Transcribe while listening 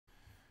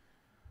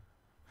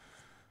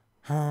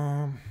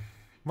Um,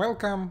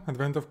 Welcome,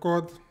 Advent of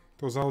Code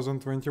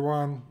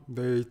 2021,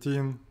 day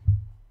 18.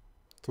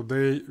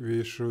 Today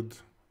we should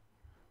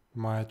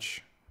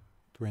match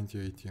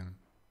 2018.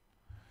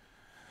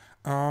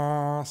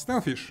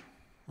 Snailfish.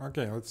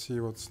 Okay, let's see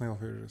what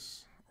Snailfish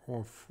is.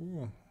 Oh,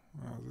 phew.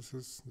 This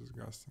is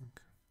disgusting.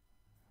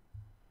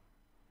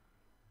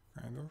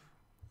 Kind of.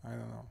 I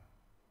don't know.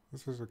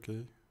 This is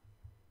okay.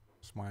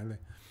 Smiley.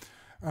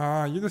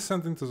 You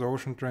descend into the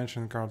ocean trench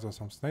and encounter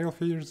some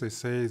snailfish. They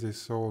say they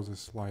saw the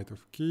slide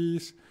of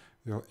keys.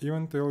 They'll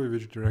even tell you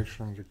which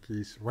direction the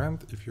keys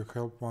went if you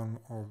help one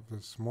of the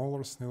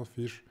smaller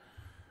snailfish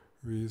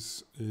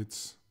with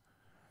its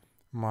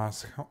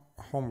math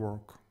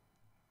homework.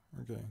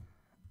 Okay.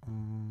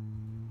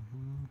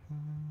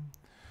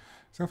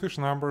 Snailfish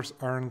numbers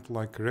aren't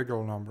like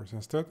regular numbers.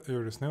 Instead,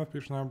 every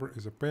snailfish number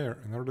is a pair,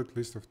 an ordered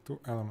list of two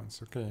elements.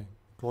 Okay,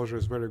 Clojure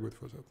is very good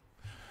for that.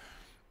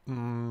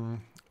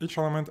 Each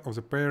element of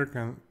the pair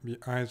can be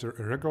either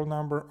a regular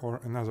number or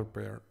another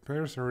pair.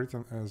 Pairs are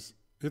written as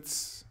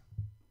its.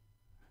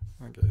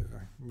 Okay,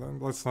 then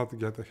let's not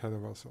get ahead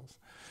of ourselves.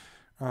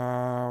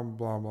 Blah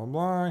blah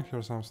blah.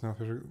 Here's some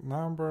snailfish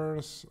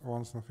numbers.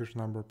 One snailfish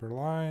number per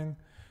line.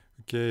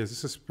 Okay,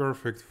 this is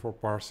perfect for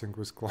parsing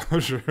with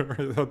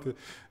Clojure.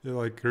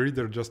 Like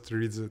reader just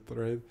reads it,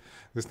 right?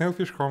 The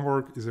snailfish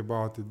homework is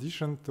about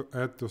addition. To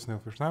add two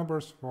snailfish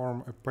numbers,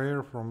 form a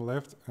pair from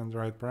left and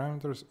right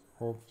parameters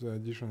of the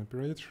addition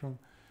operation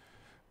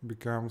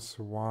becomes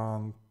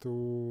 1,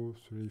 2,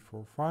 3,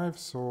 4, 5.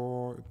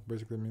 So it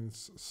basically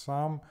means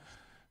sum.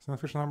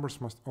 Snailfish numbers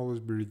must always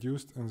be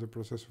reduced, and the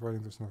process of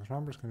adding two snailfish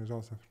numbers can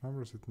result in snailfish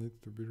numbers that need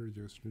to be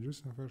reduced.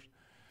 Reduce snailfish.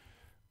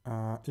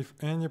 If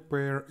any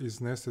pair is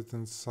nested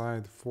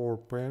inside four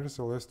pairs,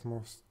 the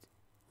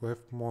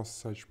leftmost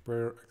such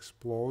pair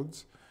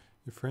explodes.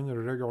 If any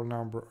regular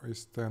number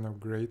is 10 or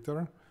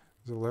greater,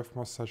 the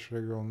leftmost such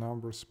regular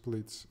number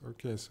splits.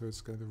 Okay, so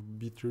it's kind of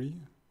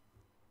B-tree,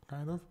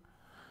 kind of.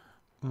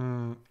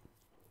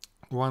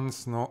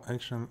 Once no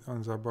action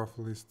on the above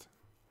list.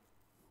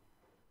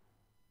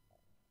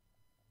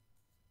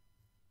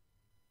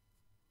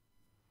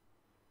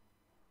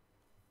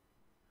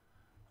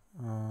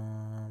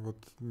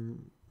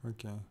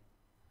 Okay.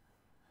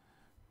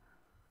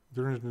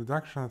 During the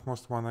reduction, at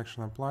most one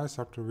action applies,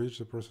 after which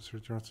the process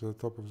returns to the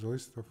top of the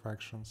list of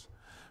actions.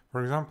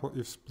 For example,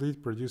 if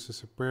split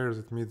produces a pair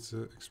that meets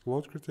the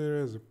explode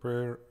criteria, the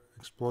pair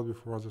explode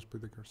before other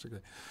split occurs.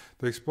 Okay.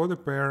 To explode a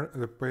pair,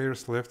 the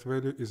pair's left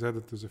value is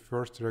added to the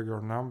first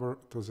regular number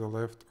to the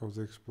left of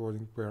the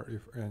exploding pair,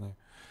 if any.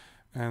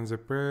 And the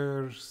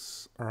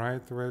pair's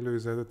right value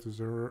is added to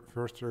the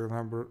first regular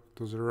number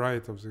to the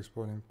right of the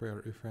exploding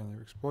pair, if any.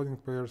 Exploding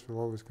pairs will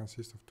always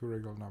consist of two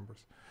regular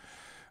numbers.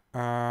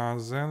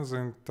 Then the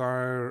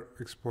entire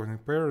exploding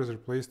pair is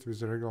replaced with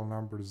the regular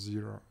number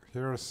 0.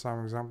 Here are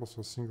some examples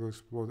of single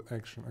explode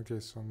action. Okay,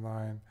 so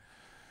 9.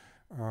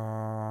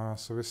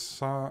 So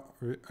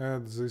we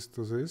add this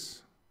to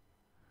this,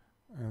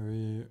 and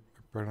we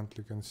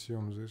apparently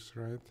consume this,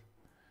 right?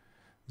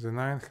 The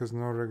 9 has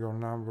no regular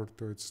number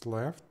to its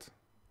left,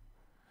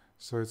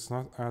 so it's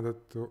not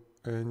added to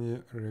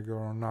any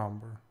regular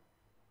number.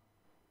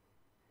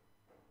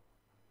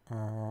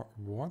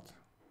 What?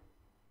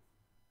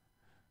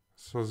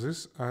 So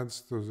this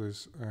adds to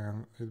this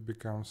and it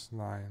becomes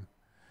 9.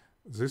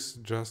 This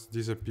just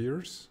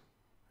disappears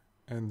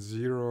and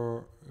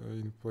 0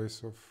 in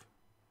place of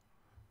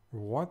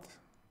what?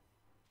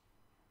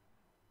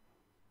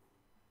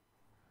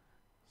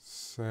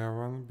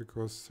 7,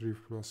 because 3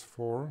 plus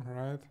 4,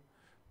 right?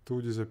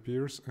 2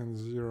 disappears and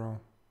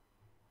 0.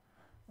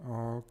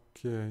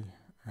 Okay.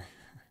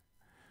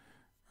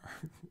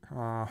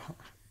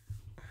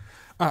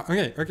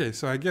 Okay,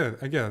 so I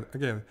get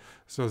it.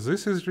 So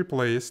this is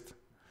replaced,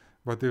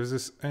 but if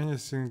there's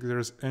anything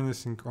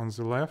on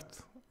the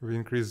left, we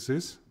increase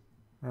this,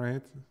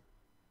 right?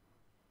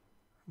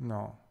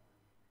 No.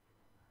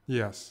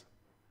 Yes.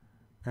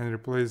 And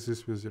replace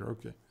this with 0,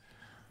 okay.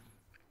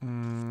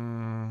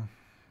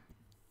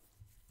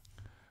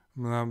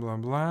 Blah, blah,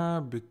 blah,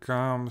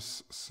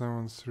 becomes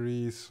 7,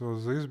 3, so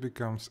this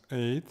becomes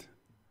 8,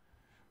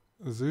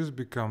 this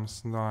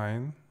becomes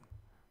 9,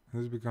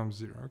 this becomes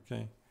 0,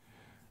 okay.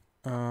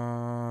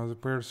 The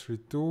pair 3,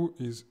 2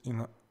 is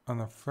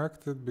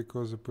unaffected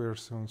because the pair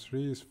 7,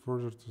 3 is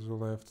further to the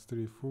left.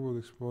 3, 4 will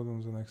explode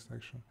on the next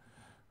action.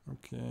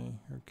 Okay.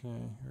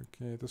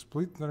 To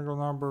split the regular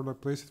number,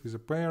 replace it with a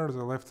pair.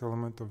 The left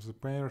element of the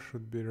pair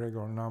should be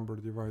regular number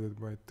divided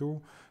by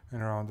 2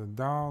 and rounded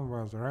down,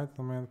 while the right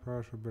element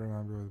pair should be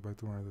regular number divided by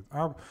 2 and rounded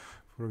up.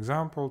 For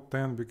example,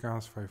 10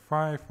 becomes 5,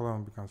 5,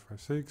 11 becomes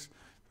 5, 6,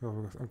 12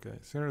 becomes... Okay,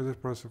 so this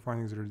process of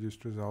finding the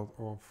reduced result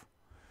of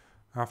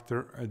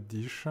after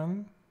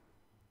addition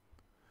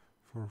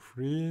for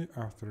free,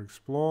 after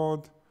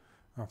explode,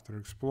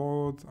 after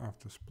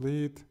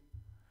split.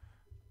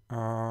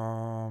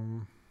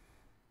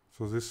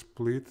 So this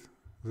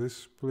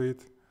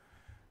split,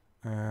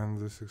 and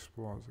this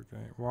explodes.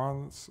 Okay,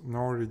 once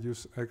no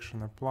reduce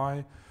action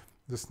apply,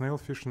 the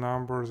snailfish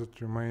number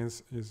that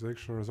remains is the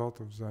actual result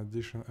of the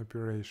addition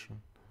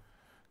operation.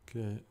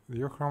 Okay,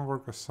 your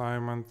homework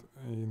assignment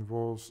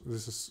involves,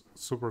 this is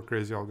super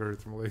crazy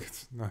algorithm, like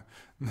it's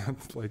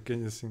not like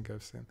anything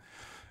I've seen.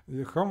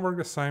 The homework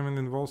assignment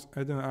involves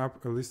adding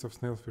up a list of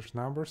snailfish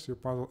numbers. Your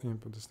puzzle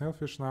input. The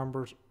snailfish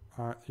numbers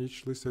are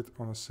each listed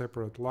on a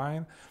separate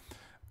line.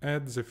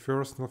 Add the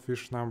first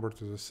snailfish number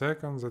to the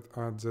second, that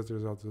adds that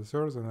result to the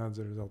third, and add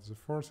the result to the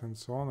fourth, and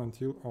so on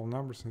until all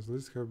numbers in the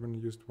list have been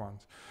used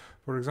once.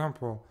 For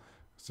example,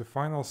 the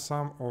final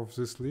sum of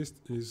this list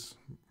is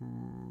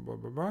blah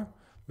blah blah.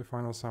 The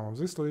final sum of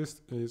this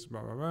list is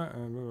blah blah blah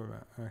and blah blah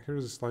blah.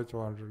 Here's a slightly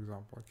larger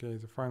example. Okay,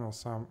 the final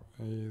sum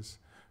is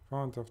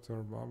found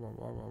after blah blah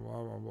blah blah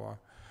blah blah blah.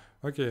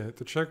 Okay,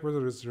 to check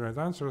whether it's the right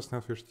answer,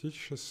 Snailfish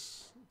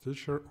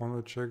teacher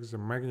only checks the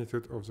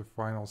magnitude of the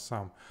final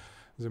sum.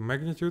 The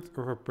magnitude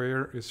of a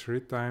pair is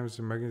 3 times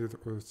the magnitude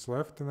of its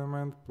left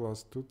element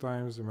plus 2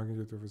 times the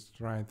magnitude of its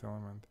right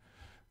element.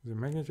 The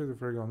magnitude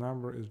of a regular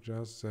number is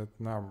just that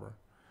number.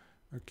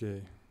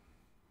 Okay.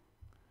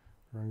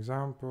 For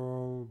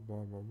example,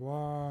 blah blah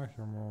blah.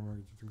 Here are more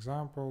magnitude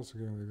examples.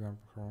 Given the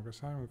example of homework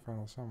assignment,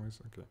 final sum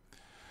is okay.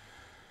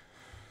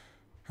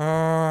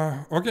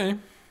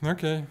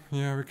 Okay,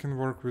 yeah, we can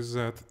work with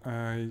that,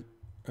 I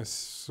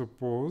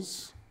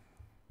suppose.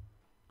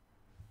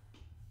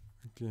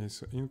 Okay,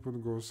 so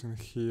input goes in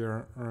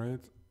here,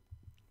 right?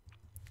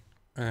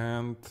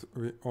 And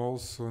we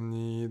also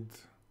need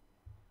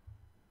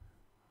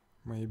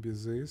maybe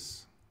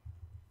this.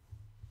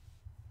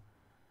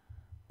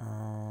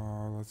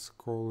 Let's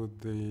call it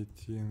the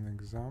 18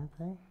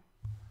 example.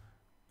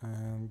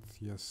 And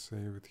yes,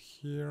 save it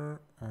here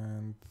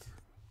and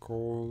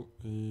call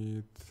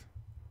it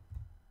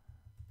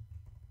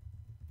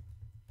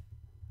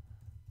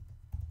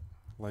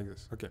like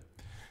this. Okay,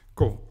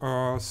 cool.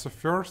 So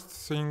first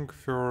thing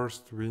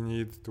first, we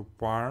need to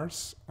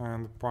parse,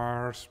 and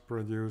parse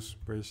produce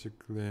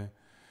basically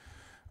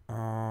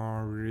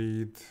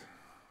read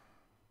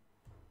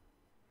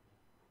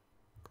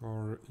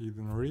or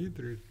even read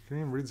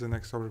stream, read the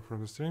next object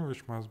from the stream,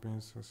 which must be in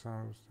the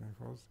sound stream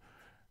false.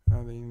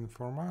 In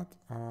format,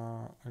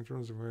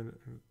 returns the value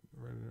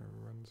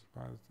when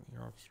passed in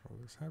your throw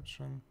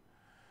exception.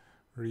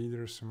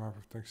 Readers, a map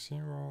of text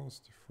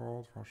symbols,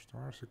 default, first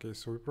stars. Okay,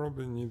 so we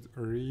probably need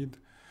a read.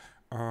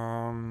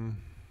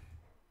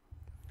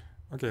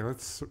 Okay,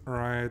 let's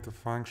write a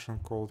function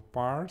called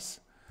parse.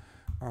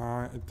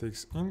 It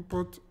takes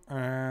input,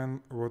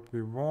 and what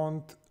we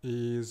want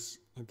is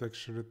it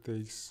actually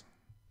takes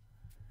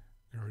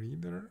a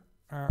reader.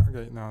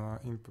 Okay, no,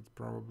 input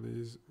probably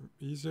is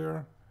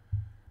easier.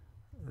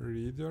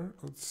 Reader.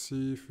 Let's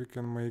see if we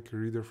can make a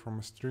reader from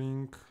a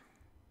string.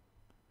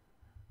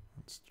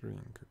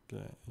 String,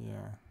 okay,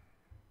 yeah.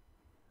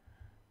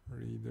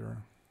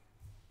 Reader.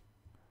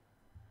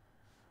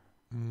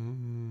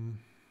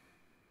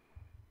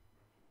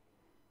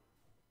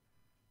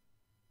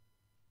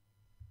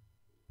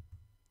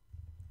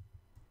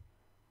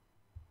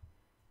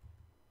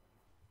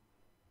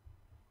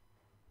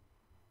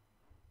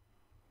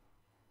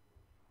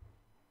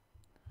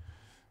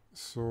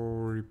 So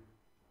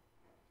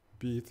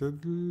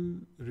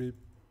repeatedly read.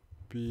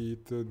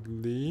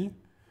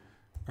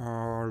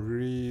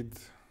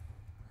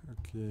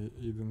 Okay,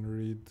 hidden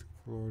read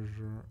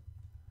closure.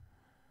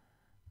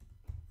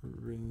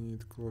 We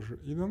need closure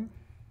hidden.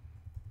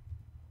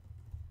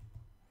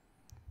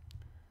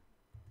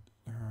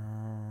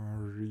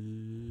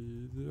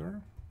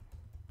 Reader.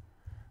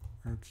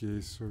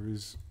 Okay, so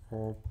with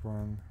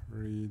open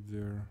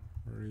reader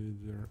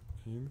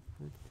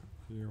input,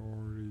 your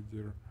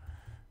reader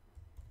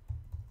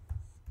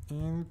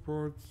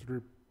input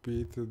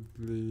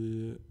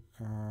repeatedly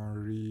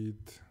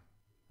read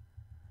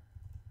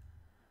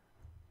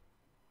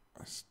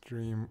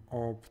stream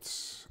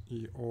opts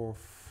eof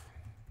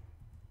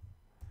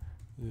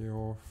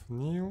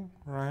nil,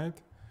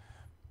 right?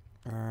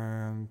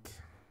 And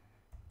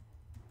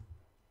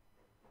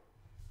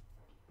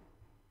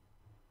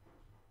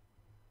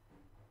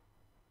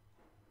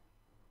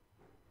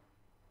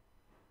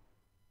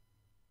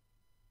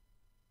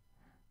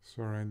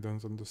sorry, I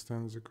don't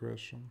understand the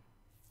question.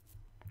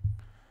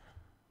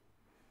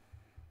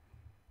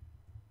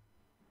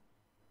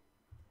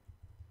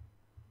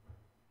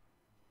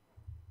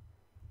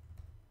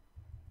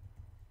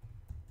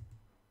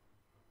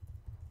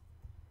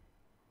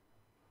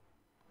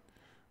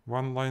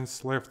 One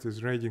lines left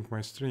is raiding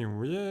my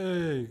stream.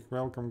 Yay!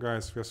 Welcome,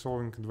 guys. We are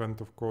solving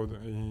advent of code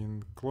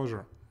in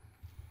Clojure.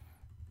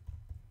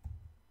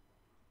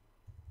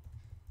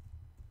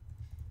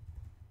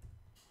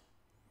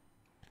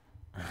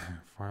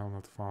 File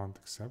not found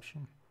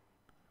exception.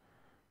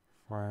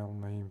 File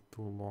name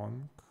too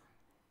long.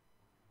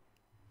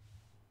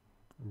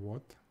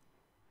 What?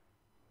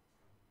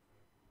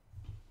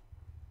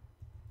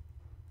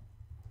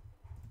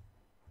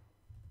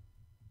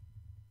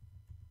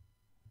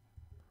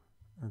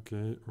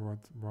 Okay, what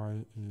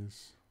why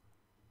is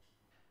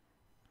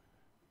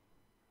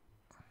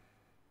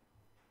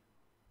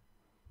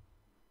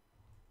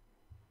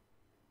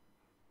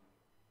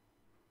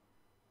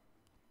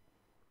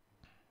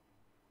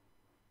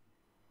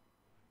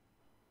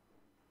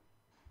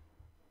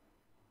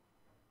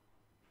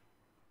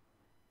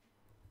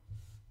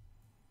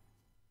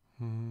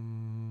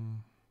Hmm.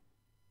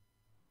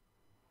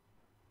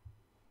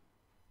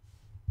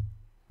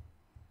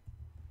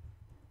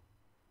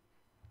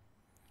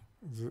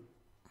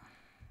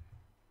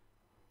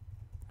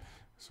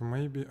 So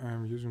maybe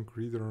I'm using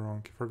reader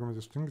wrong. If argument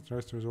is string, it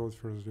tries to resolve it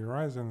first the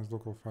horizon as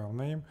local file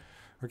name.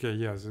 Okay,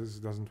 yes, this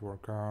doesn't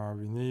work.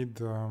 We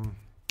need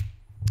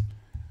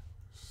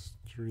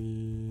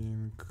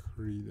string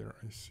reader,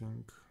 I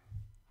think.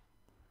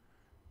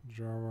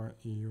 Java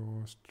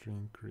EO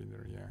string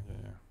reader. Yeah.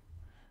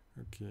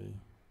 Okay.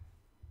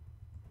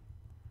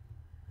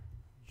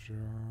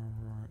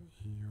 Java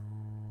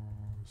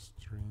EO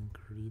string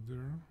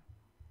reader.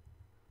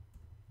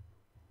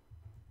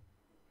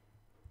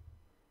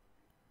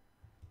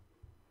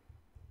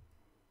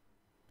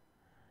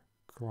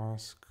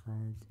 Class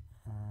code.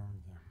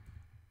 Yeah.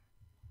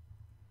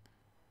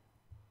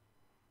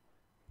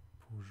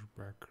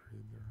 Pushback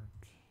reader.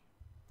 Okay.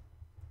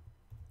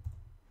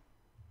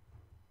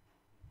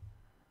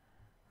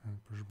 And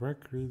pushback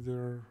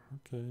reader.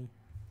 Okay.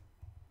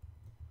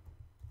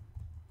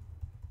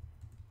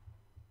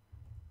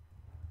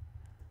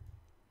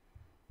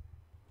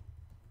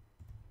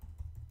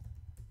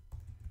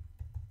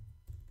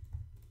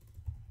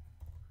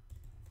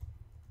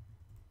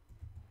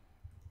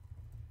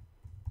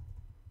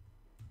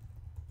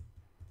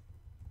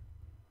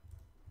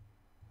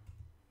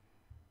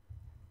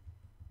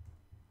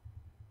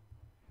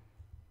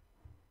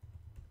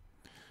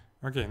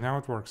 Okay, now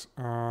it works.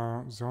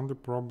 The only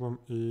problem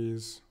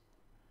is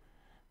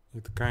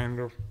it kind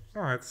of...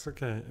 Oh, it's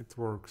okay. It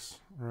works,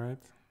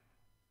 right?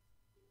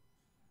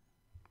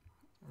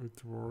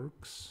 It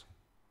works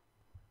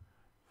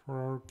for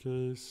our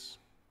case.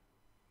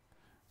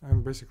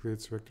 And basically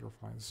it's vector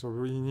fine. So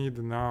we need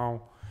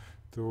now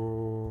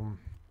to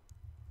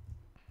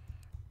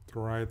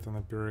write an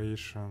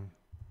operation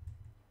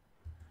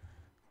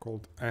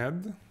called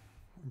add.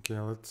 Okay,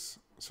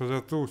 so there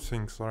are two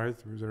things,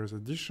 right? There is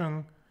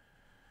addition.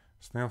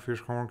 Snailfish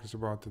homework is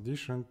about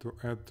addition to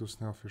add two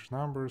snailfish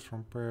numbers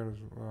from pairs,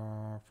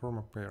 form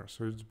a pair.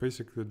 So it's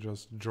basically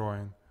just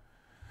join.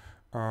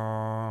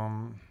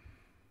 And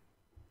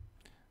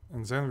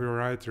then we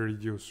write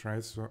reduce,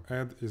 right? So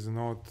add is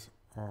not...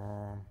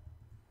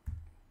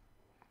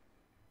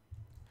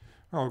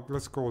 well,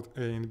 let's call it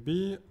A and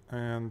B,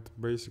 and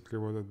basically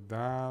what it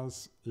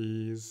does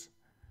is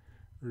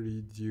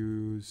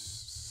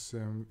reduce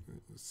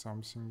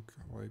something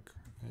like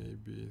A,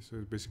 B. So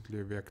it's basically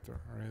a vector,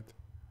 right?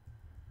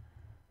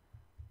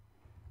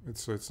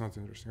 So it's not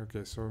interesting.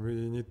 Okay, so we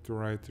need to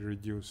write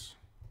reduce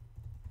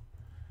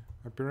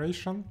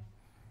operation.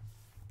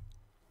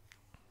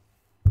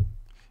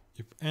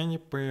 If any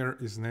pair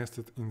is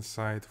nested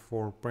inside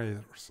 4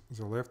 pairs,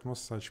 the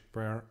leftmost such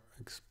pair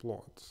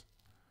explodes.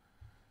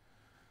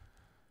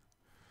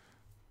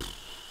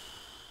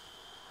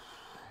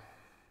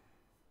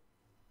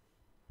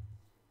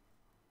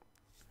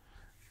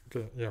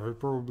 Okay, yeah, we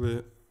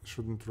probably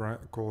shouldn't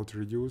call it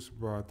reduce,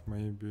 but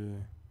maybe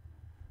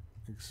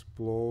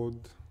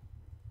explode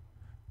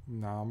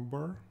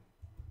number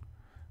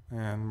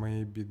and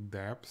maybe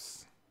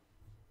depth.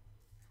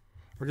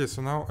 Okay,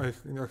 so now I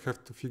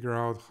have to figure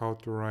out how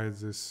to write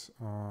this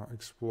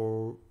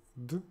explode,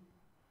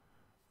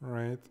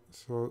 right?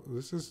 So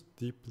this is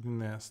deeply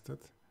nested.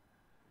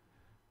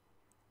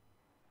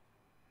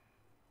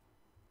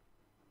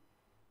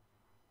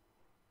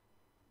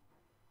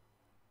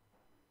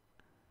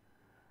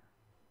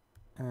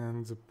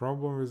 And the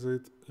problem with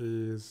it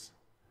is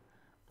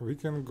we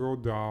can go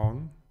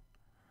down,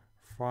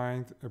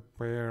 find a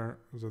pair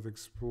that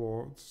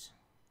explodes,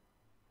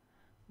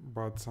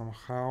 but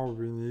somehow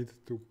we need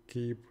to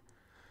keep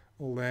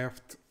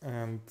left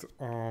and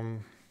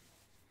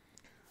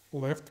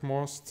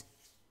leftmost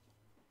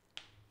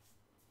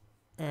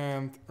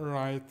and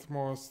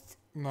rightmost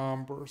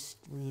numbers.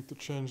 We need to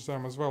change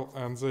them as well,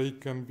 and they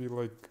can be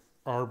like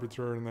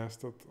arbitrary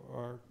nested.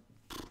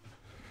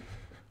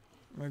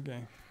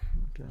 Okay.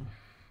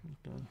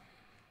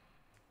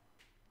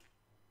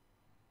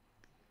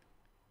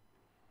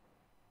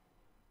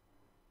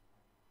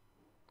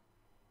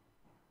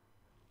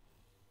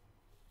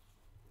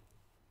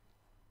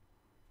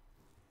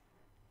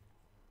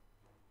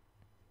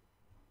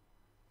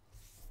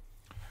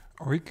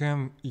 We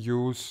can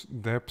use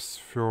depth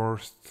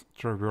first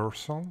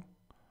traversal,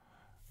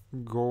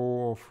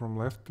 go from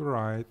left to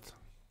right,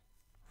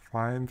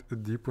 find a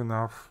deep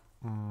enough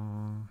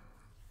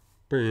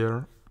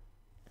pair,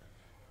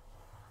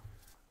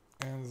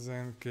 and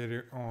then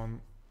carry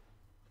on.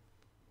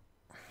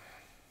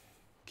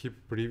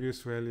 Keep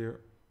previous value,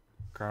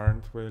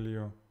 current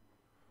value,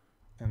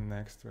 and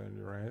next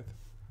value, right?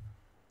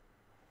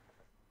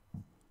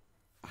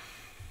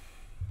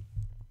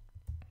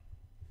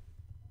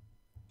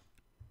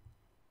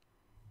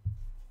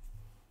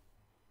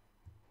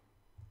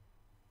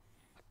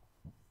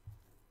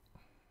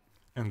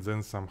 And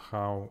then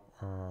somehow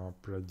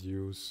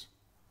produce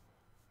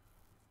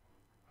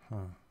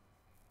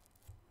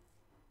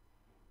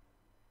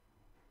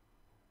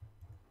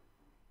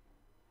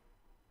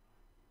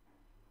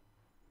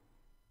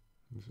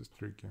this is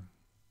tricky.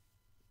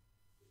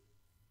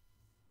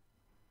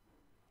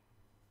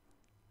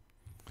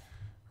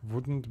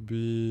 wouldn't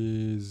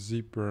be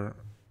zipper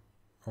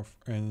of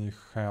any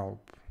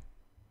help.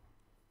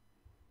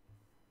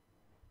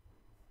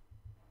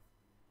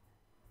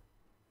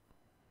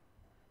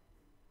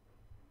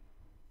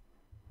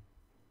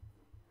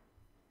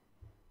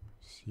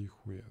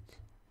 Сихует.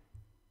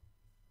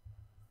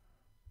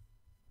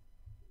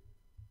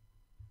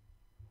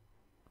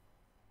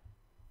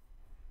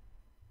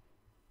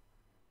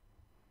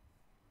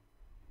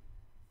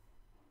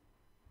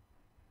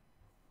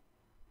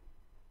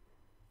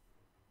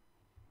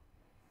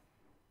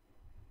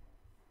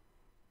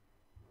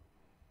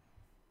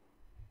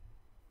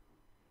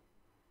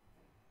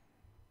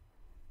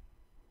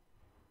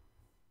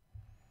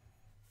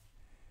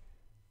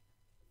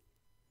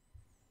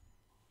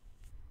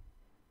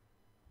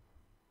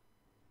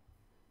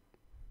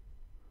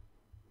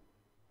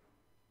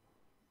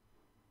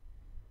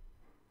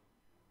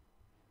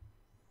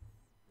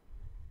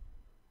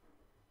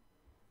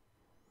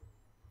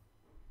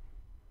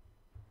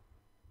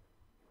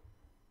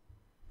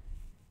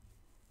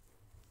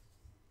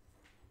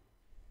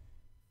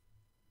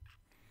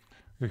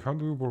 Okay, how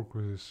do we work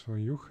with this? So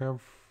you have,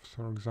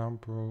 for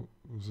example,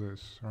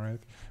 this,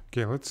 right?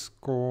 Okay, let's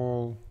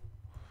call,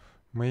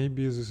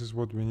 maybe this is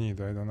what we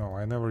need, I don't know.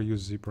 I never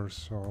use zippers,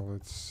 so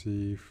let's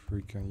see if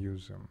we can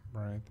use them,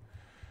 right?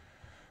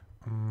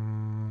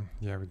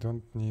 Yeah, we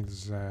don't need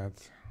that.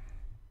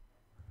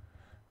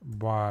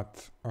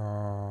 But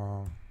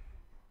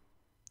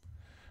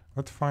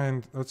let's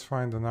find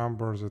the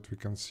numbers that we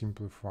can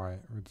simplify,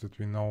 that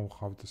we know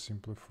how to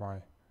simplify.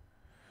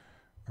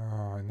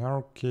 In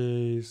our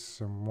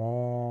case,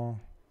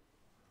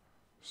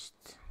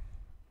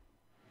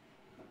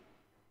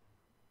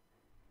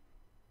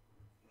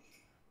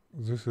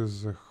 this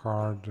is the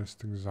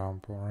hardest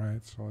example,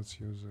 right? So let's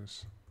use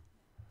this.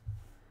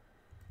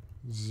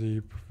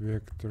 Zip,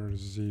 vector,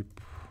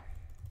 zip.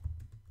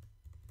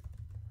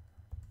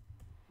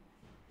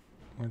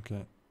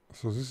 Okay,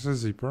 so this is a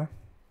zipper.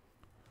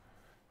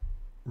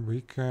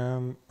 We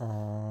can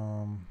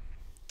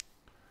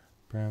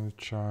pen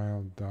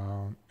child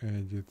down,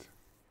 edit.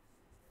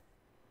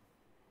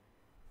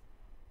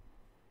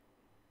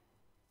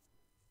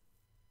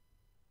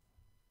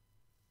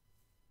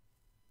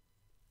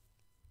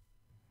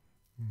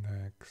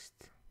 Next.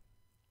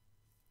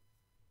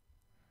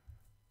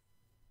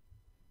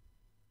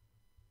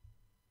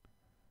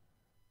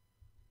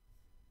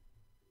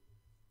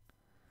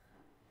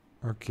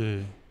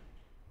 Okay.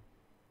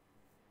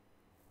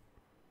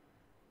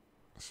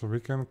 So we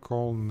can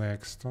call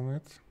next on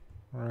it,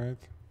 right?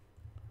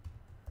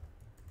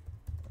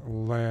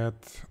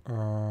 Let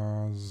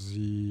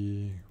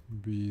z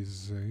be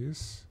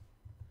this.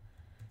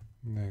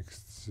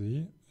 Next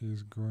z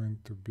is going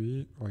to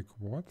be like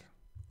what?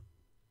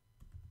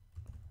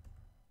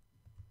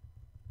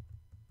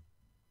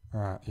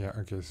 Yeah,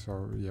 okay,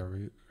 so yeah,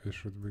 we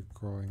should be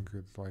calling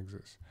it like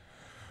this.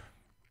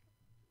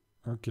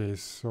 Okay,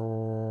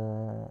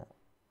 so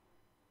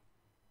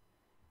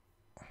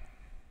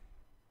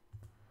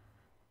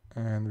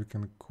and we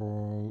can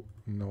call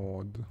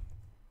node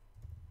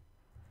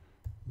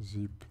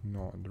zip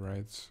node,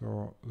 right?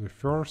 So the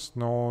first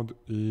node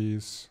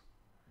is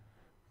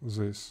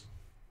this.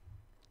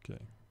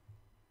 Okay.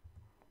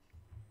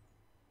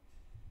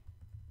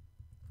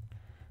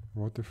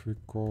 What if we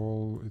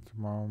call it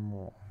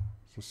more?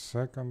 The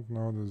second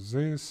node is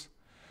this,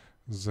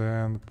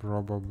 then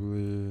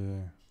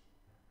probably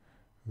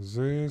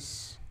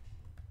this.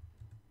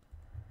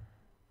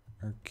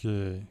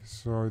 Okay,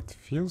 so it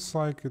feels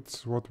like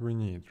it's what we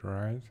need,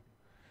 right?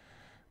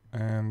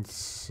 And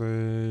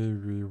say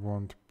we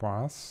want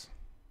path.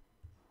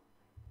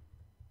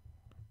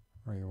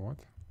 Wait,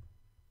 what?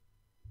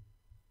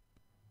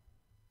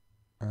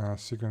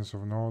 Sequence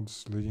of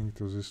nodes leading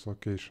to this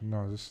location.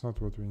 No, this is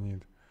not what we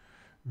need.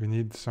 We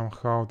need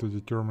somehow to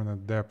determine a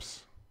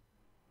depth.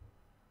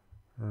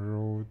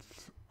 Root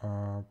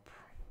up,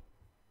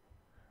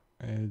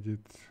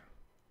 edit,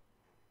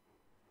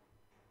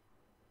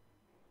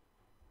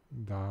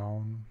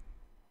 down,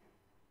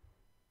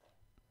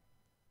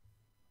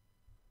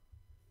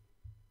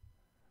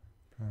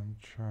 pen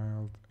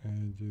child,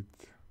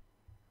 edit,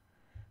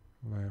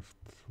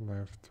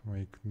 left,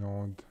 make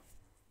node.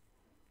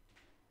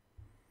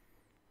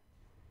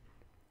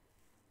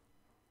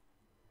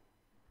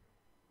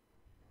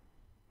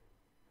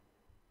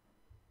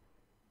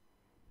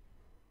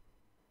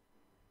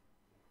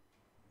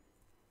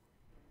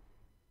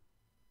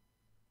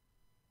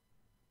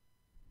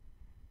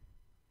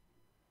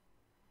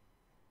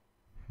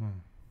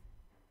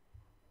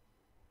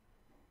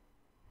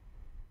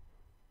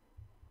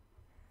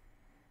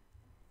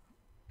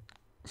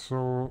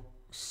 So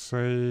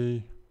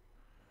say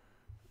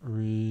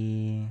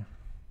we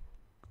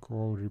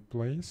call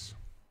replace.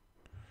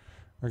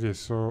 Okay,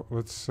 so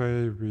let's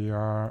say we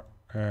are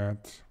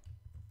at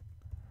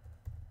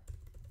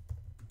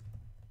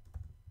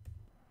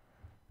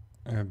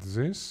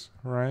this,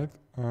 right?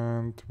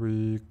 And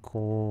we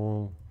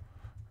call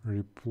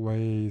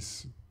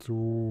replace 2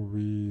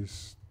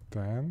 with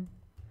 10.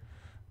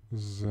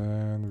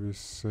 Then we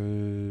say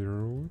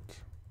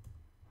root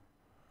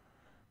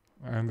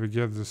And we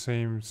get the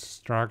same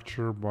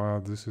structure,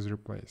 but this is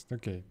replaced.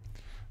 Okay,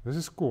 this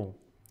is cool.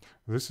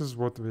 This is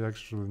what we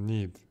actually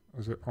need.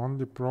 The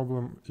only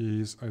problem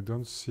is I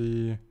don't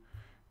see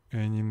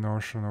any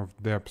notion of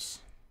depth.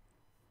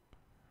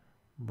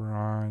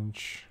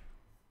 Branch,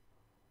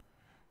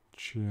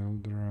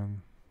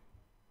 children,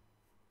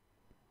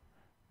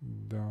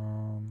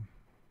 down.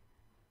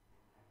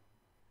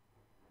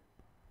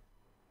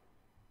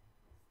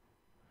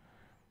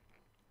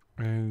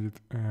 Edit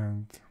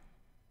and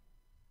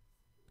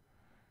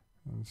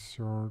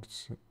insert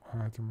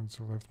item at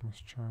the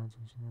leftmost child.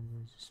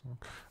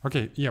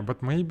 Okay, yeah,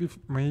 but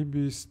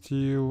maybe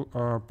still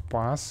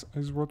pass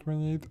is what we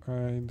need.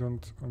 I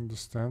don't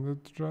understand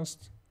it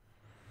just.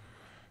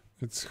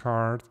 It's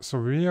hard. So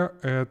we are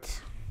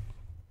at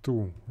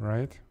 2,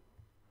 right?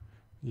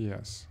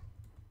 Yes.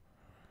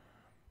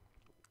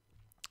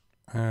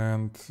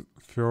 And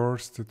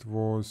first it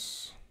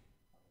was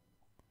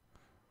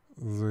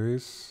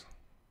this.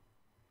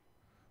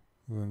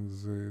 Then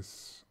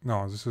this.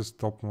 No, this is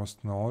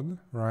topmost node,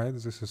 right?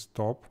 This is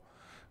top.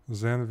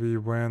 Then we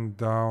went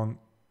down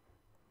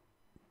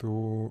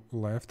to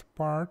left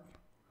part.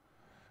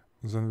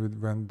 Then we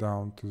went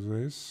down to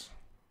this.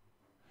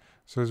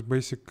 So it's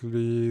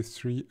basically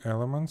 3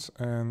 elements,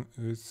 and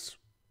it's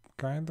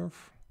kind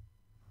of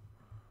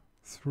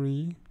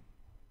 3.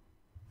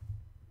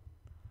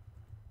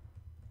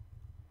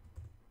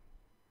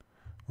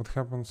 What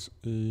happens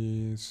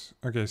is,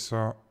 okay,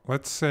 so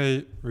let's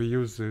say we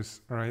use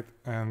this, right?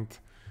 And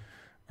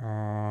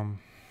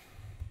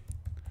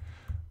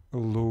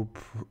loop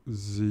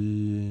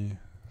z,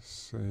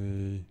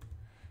 say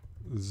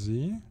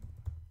z,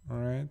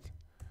 right?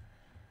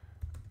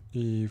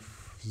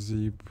 If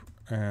zip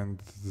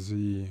and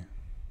z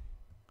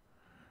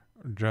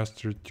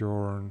just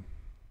return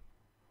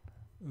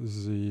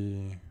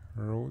z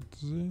root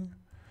z.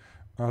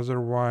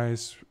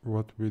 Otherwise,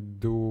 what we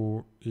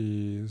do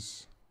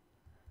is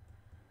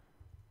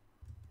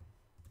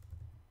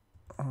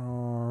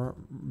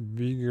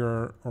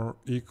bigger or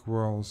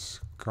equals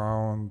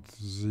count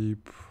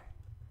zip.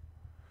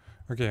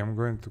 Okay, I'm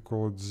going to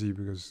call it z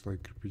because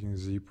like repeating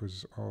zip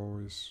is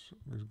always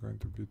going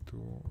to be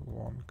too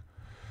long.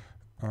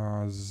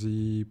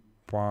 Z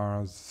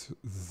pass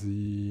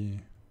z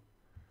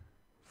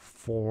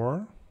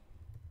 4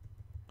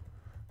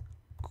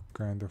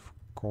 kind of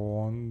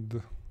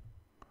cond.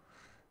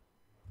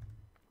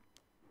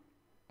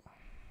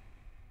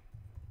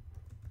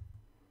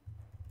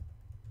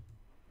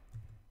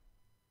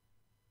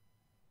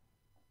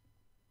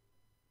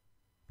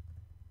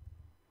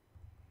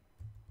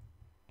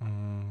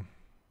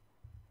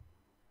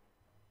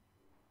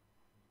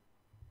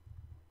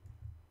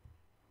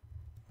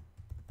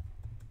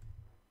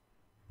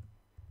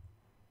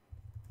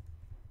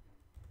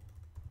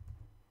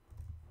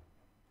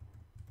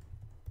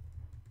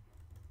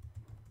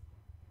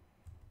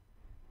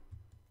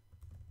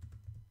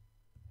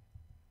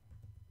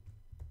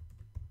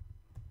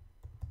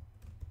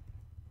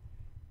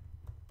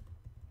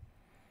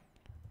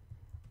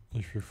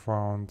 If we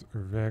found a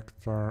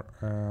vector,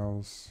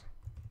 else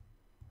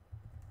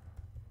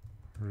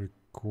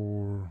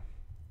recur.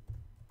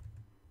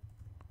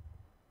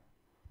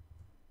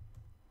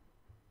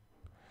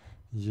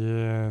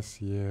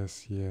 Yes,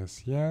 yes,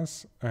 yes,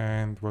 yes.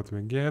 And what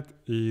we get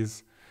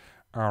is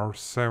our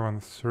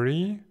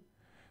 7-3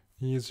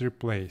 is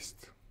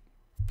replaced.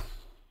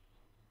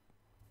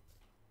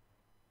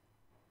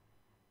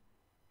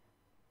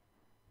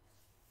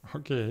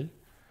 Okay.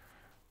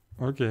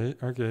 Okay.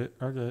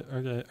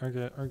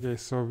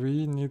 So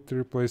we need to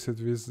replace it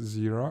with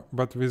 0,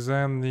 but we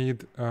then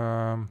need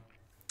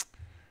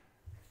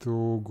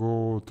to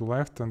go to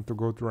left and to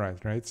go to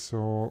right?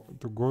 So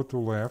to go to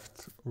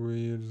left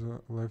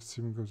with left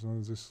sibling goes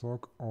on this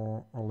log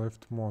or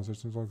leftmost.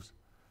 There's no logs.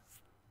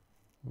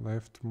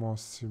 Leftmost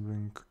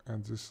sibling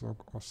at this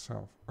log or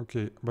self.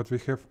 Okay, but we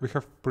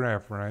have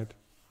pref, right?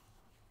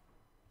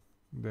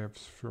 Depth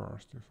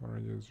first. If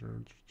already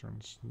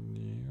returns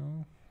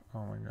nil.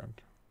 Oh my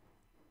god.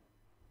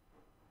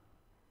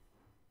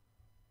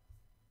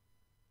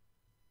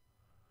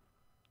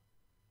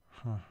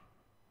 Huh.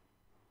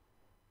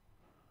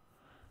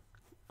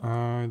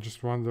 I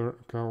just wonder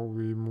how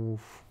we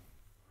move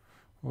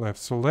left.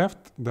 So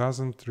left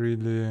doesn't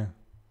really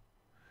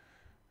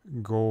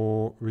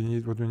go.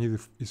 What we need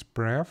is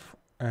pref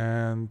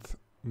and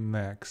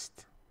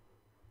next.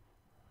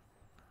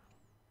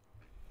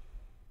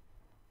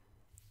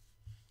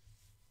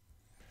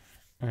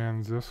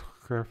 And this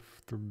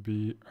have to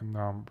be a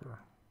number,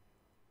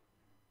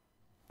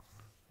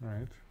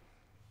 right?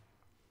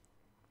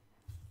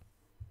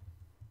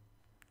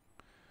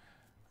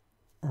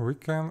 We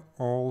can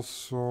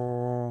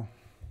also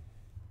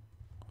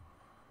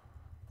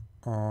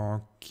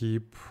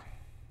keep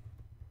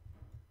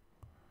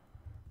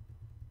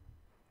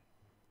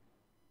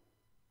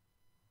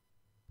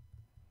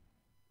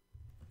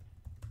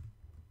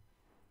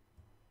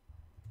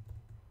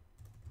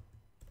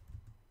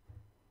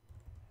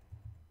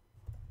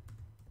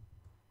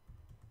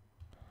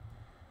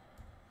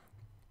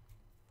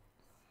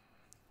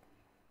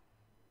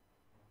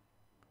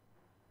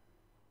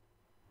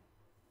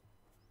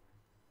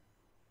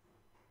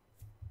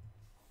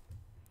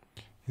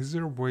Is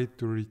there a way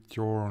to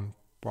return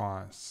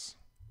pass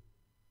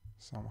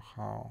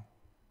somehow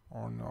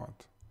or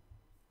not?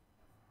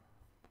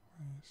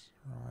 Place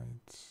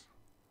rights.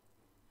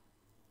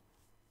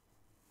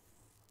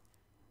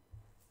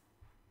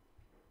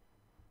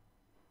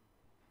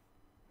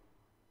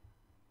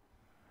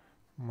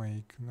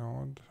 Make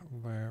node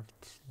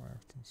left,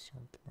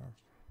 insert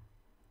left.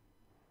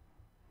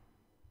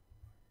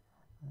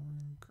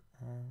 And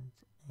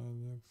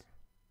edit.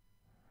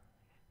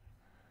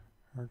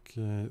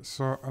 Okay,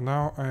 so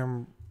now I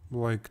am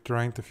like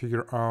trying to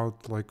figure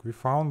out, like, we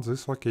found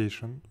this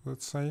location,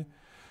 let's say.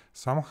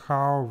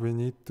 Somehow we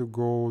need to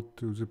go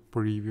to the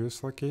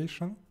previous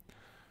location,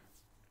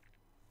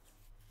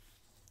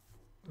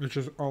 which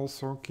is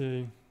also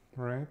okay,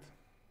 right?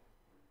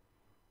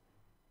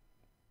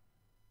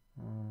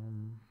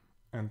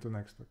 And to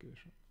next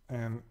location.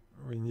 And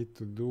we need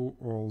to do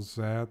all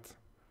that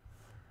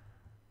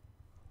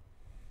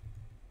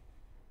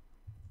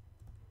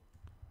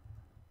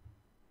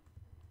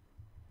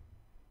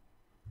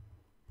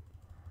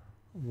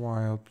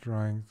while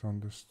trying to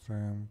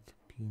understand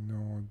p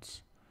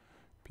nodes,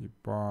 p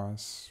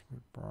pass.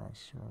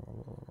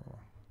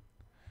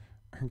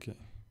 Okay,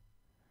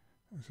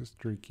 this is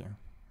trickier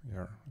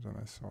here than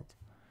I thought.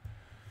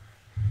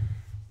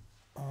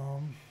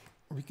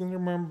 We can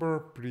remember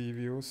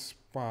previous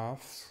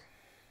paths.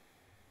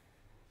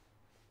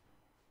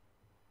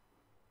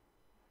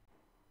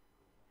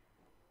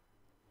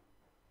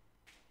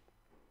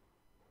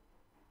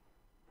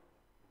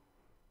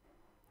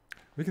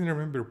 We can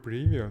remember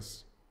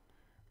previous,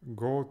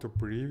 go to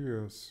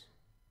previous,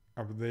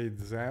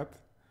 update that,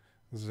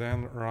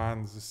 then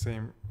run the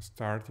same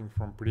starting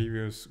from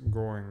previous,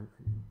 going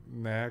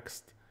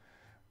next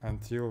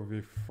until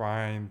we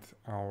find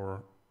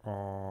our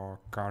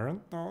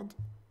current node,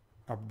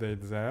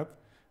 update that,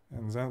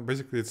 and then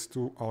basically it's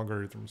two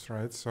algorithms,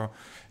 right? So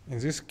in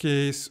this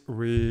case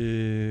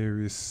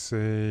we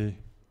say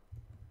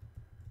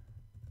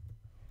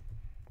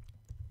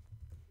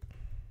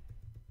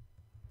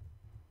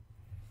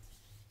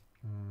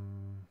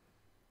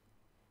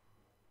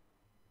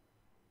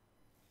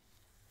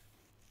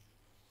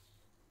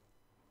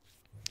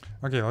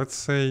okay, let's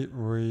say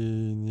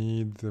we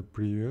need the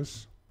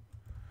previous,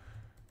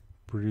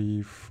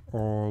 brief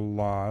or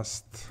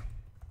last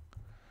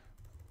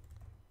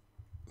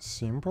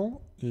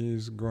simple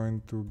is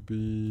going to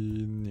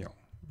be nil,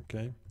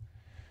 okay?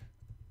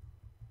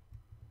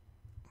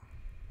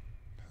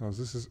 So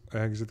this is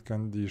exit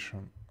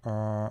condition.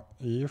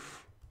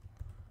 If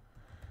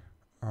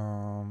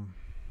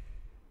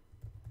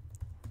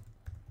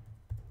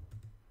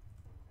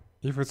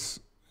it's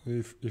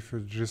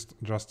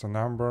just a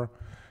number,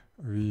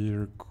 we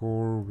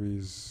recur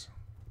with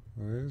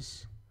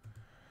this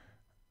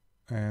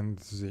and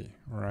z,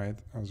 right?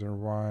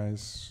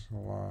 Otherwise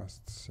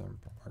last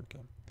simple.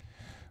 Okay,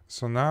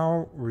 so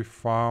now we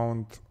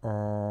found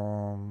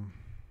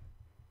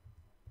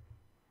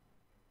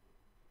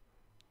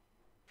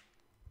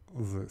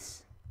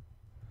this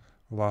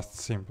last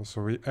simple,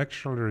 so we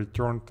actually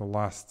returned the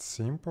last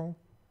simple.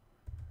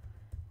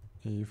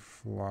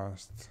 If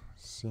last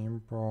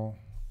simple,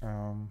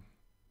 so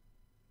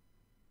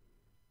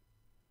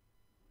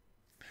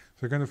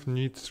you kind of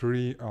need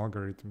three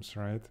algorithms,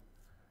 right?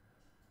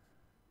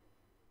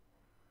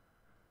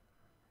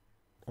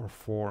 Or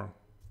four.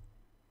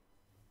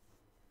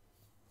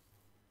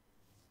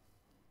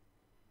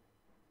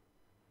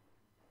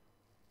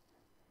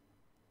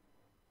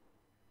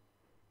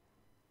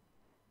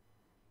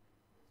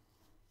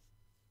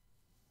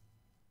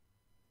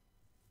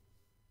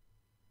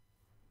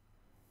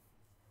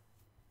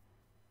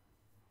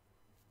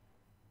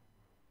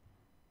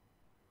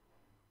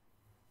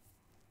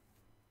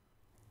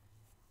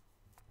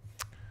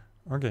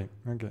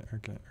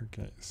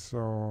 Okay,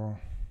 so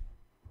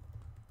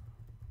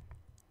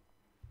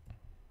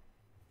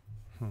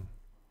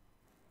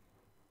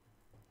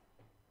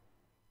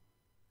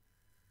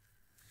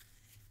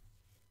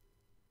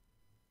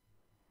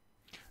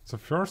so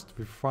first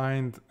we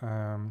find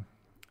a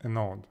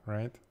node,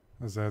 right,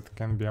 that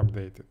can be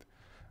updated.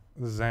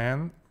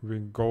 Then we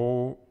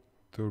go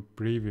to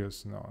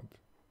previous node.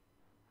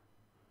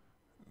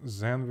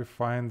 Then we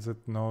find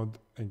that node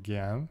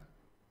again,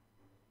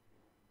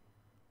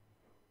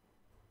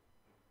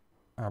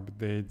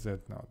 update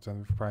that node, then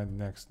we find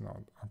next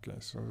node. Okay,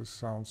 so this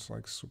sounds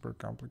like super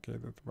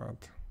complicated,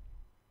 but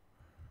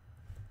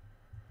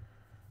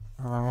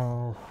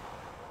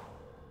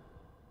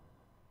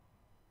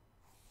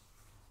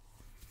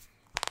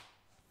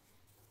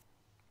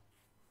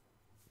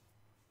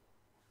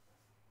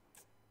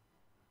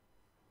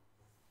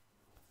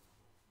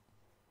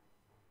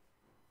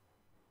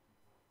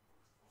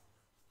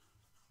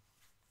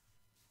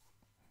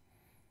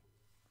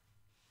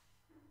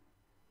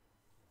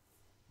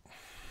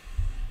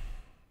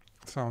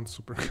sounds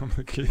super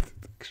complicated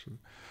actually.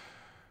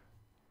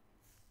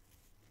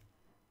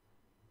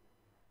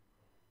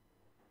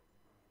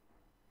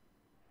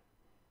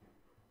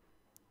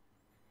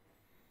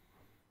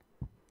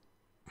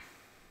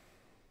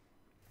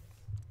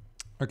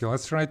 Okay,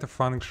 let's write a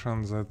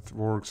function that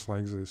works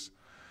like this.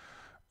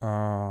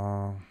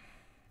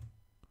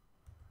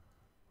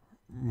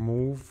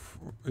 Move,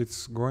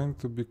 it's going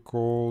to be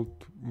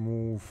called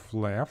move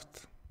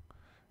left.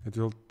 It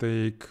will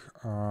take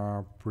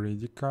a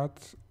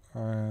predicate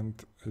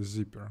and a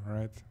zipper,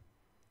 right?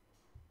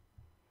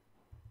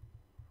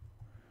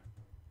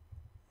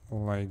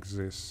 Like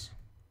this.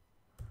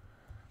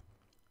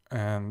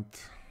 And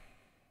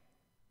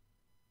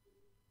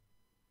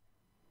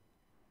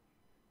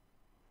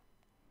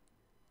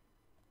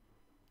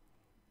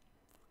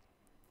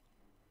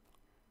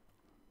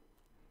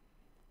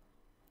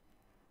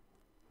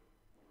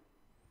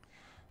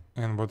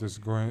what is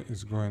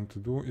going to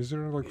do, is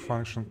there like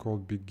function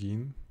called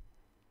begin?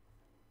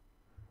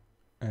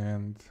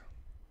 And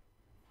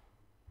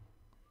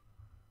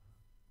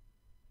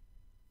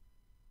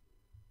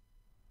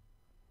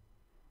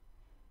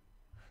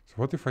so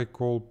what if I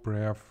call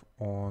pref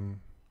on,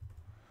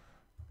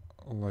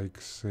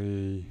 like,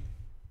 say,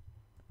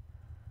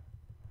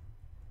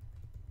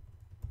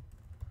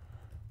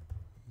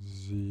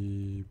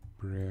 z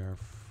pref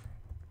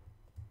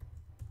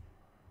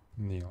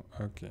nil?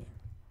 Okay.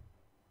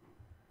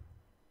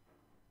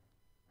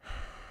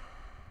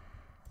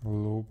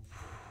 Loop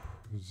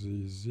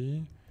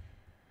zz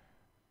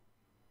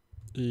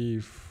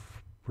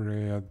if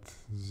pred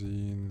z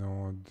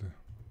node,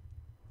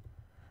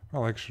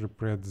 well, actually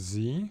pred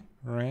z,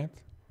 right?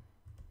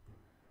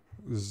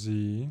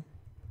 Z,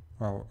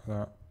 well,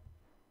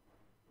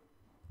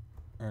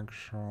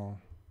 actual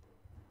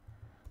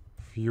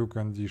few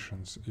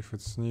conditions. If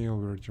it's nil,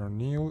 we return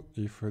nil.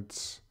 If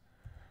it's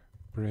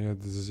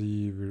pred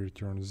z, we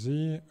return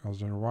z.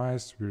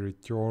 Otherwise, we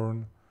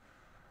return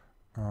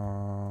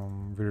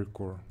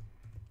recur.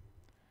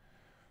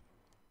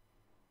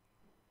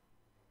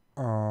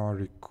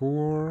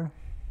 Recur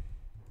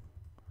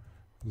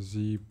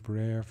z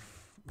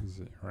pref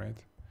z, right?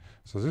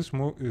 So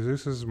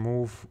this is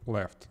move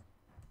left.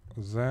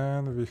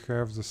 Then we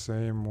have the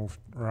same move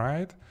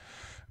right,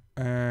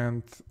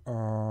 and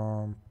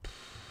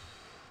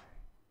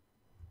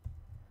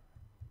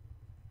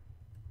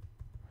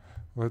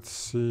let's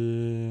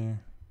see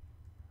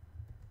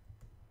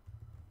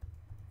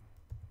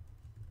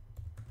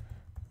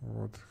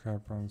what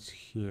happens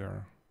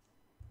here.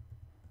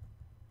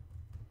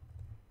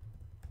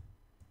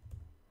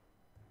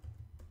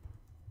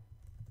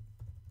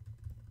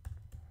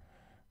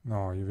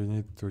 No, we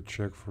need to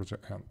check for the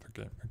end.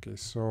 Okay,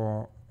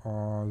 so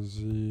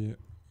z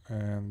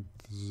and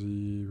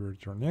z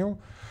return nil.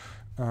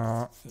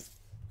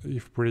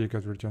 If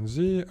predicate return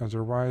z,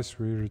 otherwise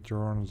we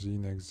return z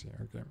next z.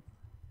 Okay.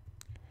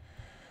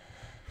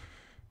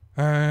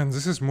 And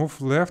this is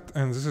move left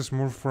and this is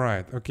move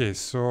right. Okay,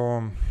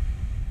 so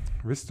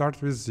we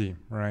start with z,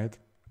 right?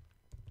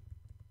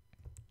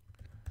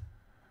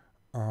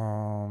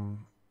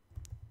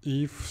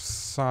 If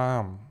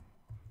some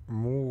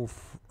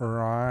move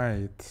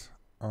right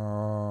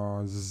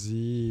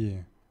z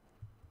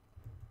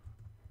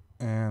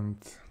and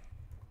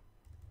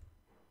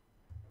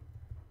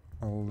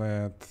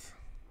let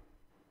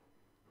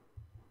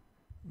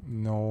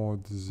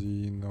node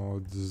z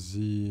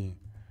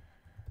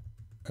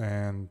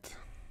and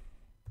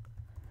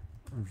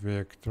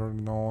vector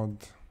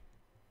node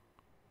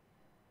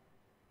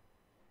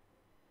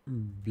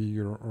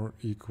bigger or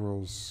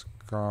equals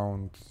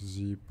count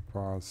z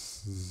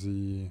pass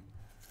z.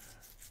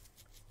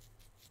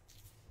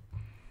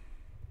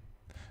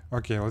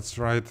 Okay, let's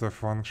write a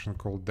function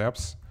called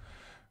depth.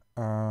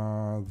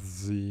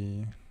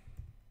 Z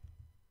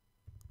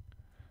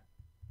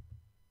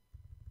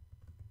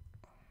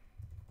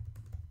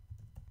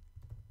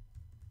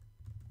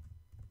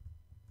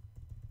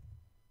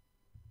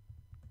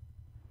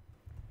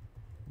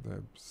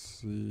depth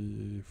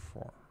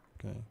z4.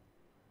 Okay.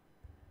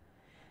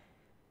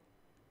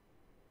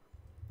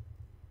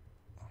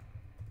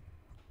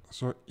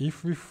 So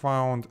if we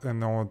found a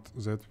node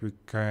that we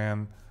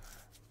can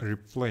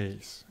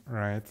replace,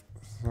 right?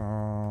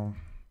 So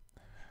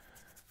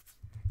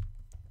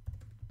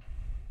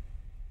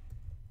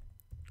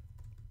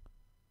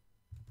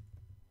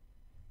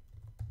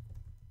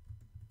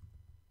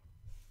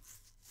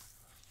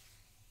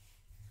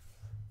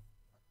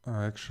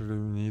I actually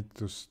need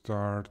to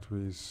start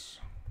with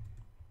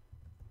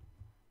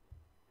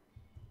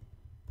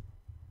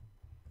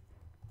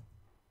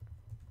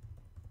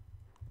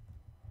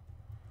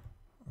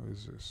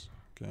this.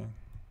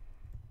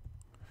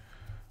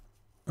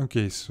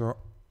 Okay, so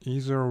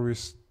either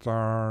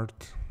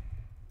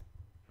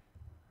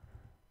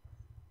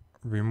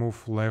we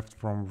move left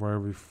from where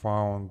we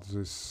found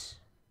this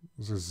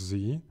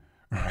z,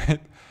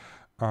 right?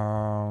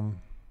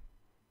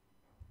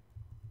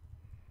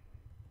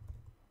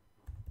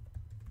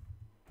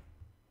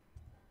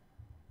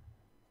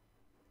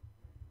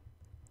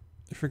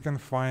 If we can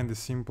find a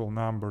simple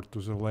number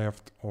to the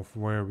left of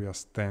where we are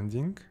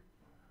standing,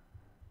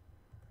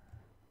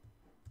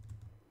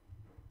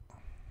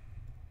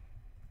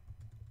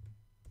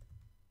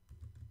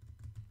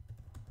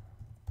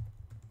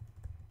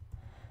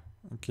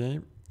 okay,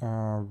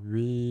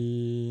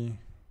 we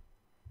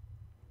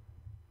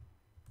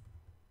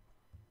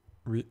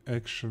we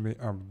actually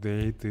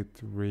update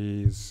it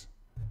with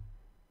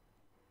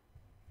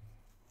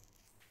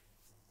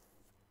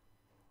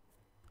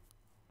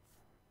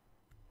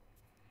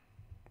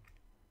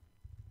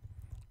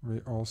we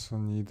also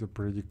need a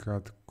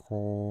predicate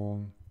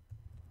call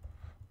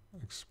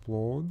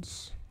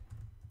explodes,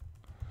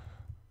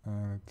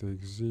 and it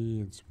takes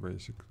z. It's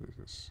basically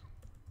this.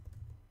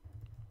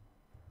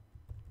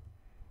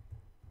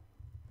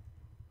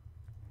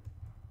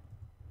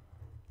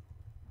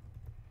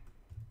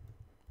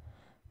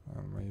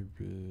 And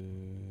maybe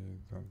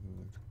doesn't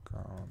need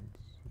count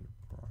z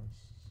plus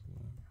z.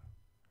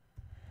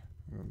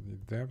 Don't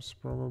need depths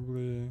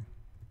probably.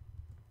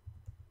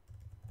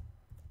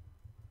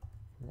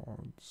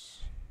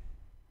 Loads.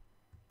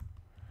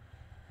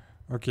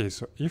 Okay,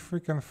 so if we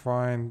can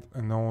find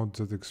a node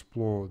that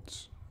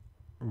explodes,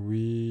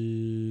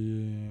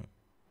 we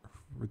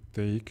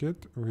take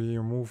it, we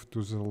move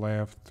to the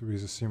left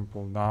with a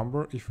simple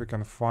number. If we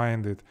can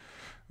find it,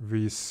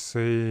 we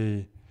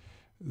say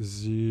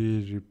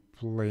z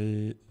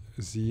replay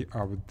z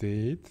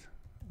update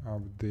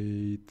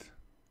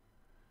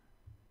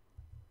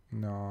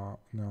no,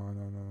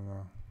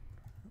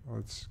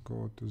 let's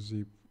go to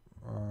zip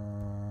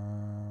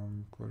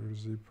closure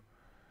zip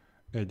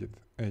edit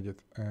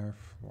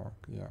f log,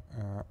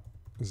 yeah,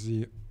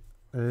 z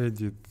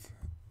edit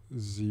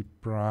z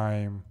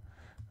prime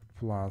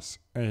plus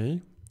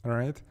a,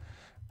 right?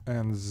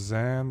 And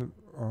then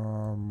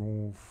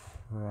move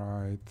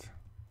right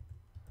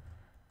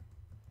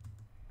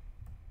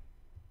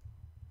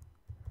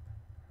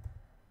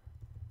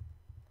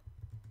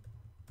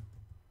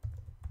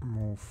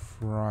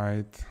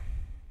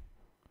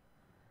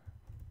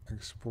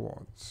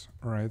explodes,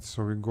 right?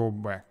 So we go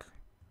back.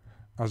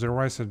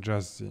 Otherwise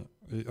adjust z.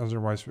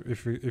 Otherwise,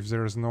 if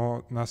there is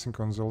nothing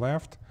on the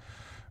left,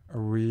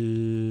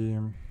 we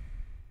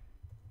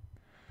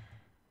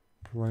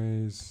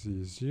place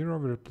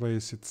z0,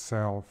 replace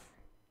itself,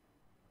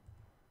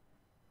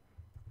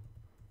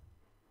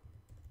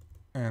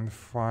 and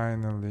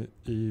finally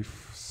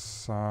if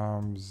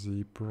some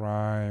z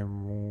prime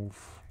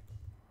move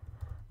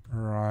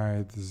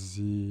right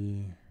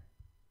z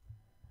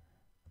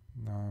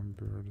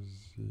number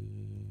z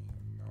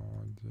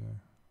node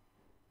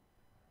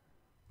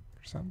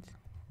percent,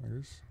 like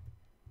this.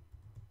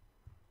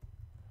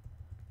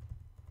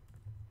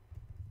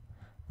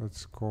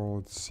 Let's call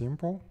it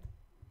simple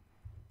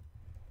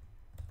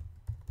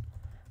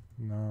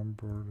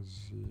number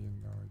z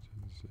node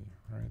z,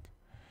 right?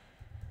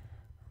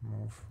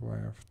 Move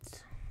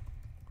left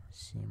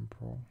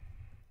simple.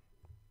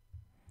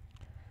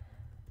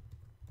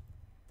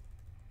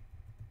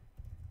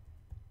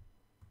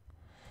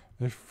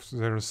 If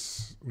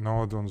there's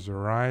node on the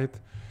right,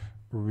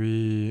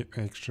 we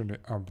actually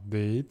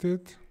update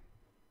it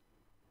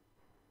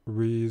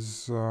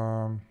with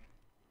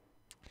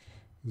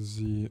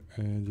z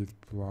edit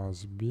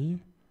plus b,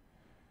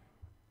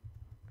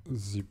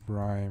 z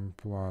prime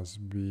plus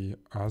b.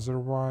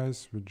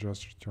 Otherwise, we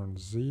just return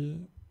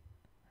z.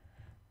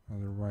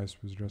 Otherwise,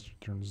 we just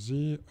return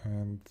z,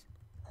 and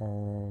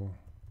all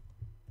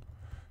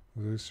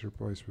this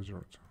replaced with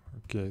root.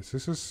 Okay, so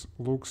this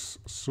looks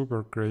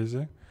super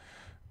crazy.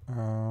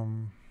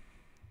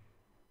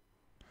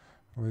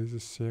 Lazy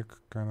sec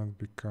cannot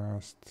be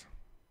cast.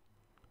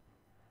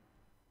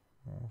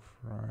 Move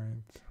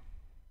right.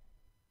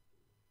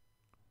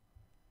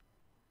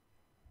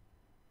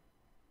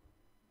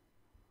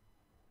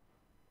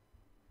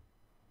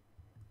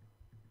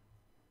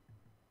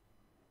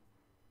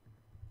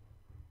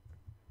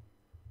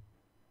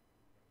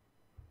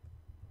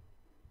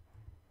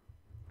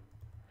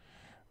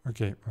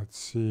 Okay, let's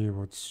see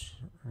what's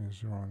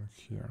is wrong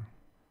here.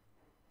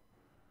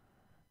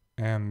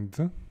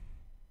 And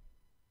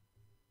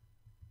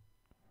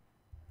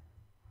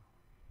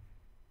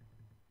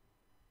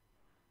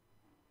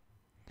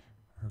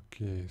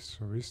okay,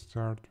 so we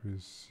start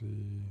with the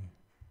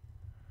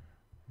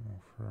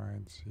move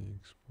right, the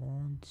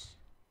explodes.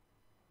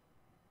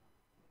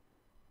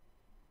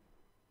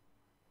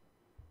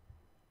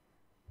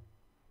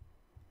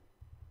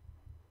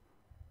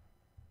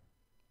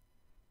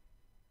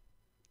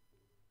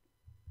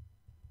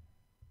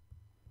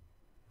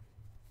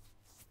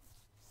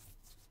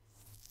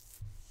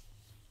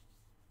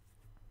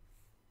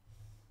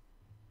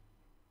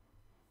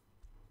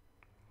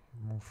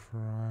 Move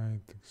right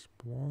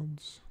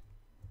explodes.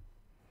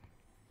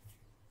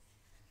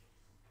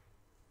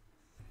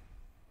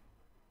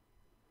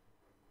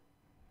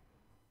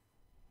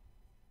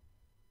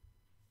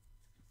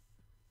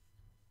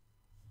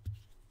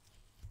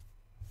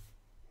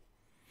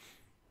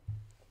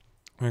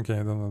 Okay,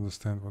 I don't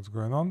understand what's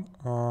going on.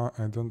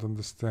 I don't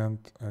understand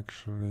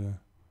actually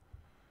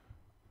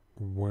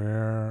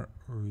where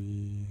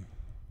we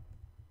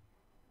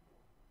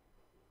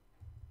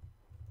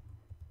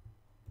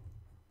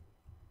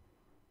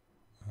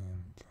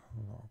and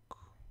lock.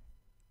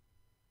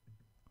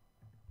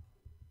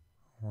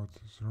 What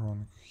is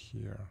wrong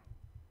here?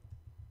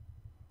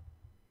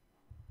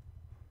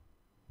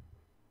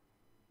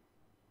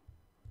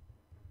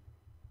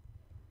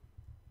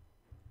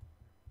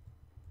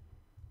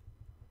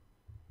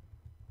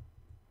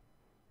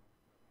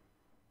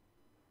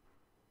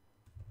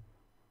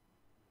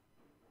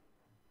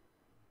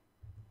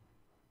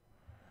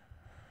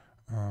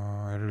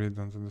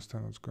 don't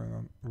understand what's going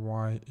on.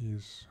 Y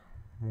is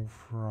move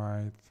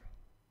right.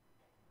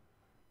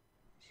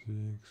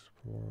 Z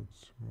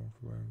explodes.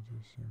 Move left. Z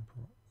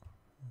simple.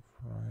 Move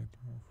right.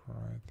 Move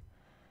right.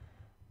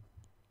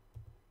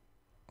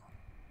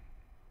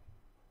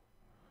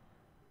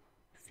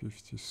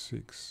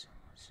 $56.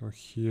 So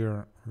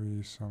here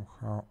we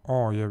somehow.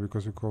 Oh yeah,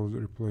 because we called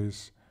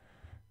replace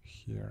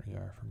here. Yeah,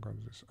 I forgot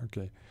this.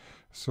 Okay,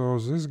 so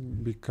this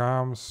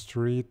becomes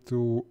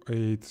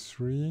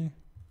 3283.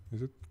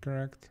 Is it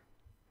correct?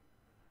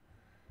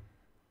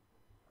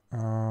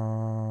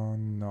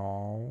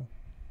 No.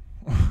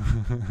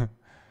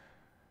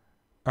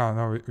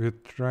 No, we're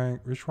trying.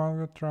 Which one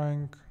we're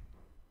trying?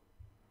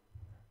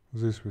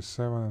 This with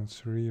 7 and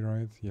 3,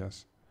 right?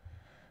 Yes.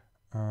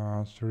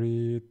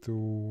 3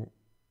 to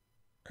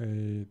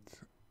 8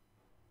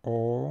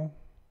 0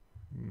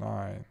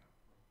 9.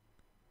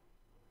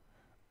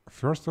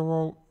 First of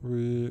all,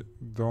 we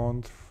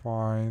don't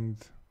find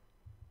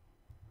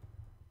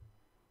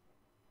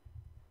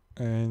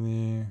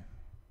any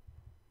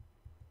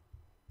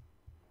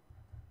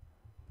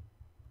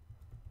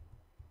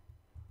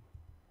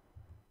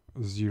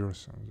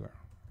zeros in there.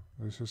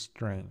 This is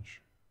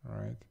strange,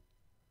 right?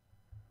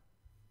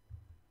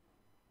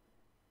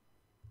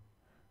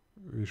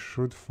 We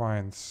should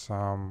find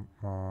some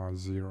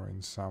zero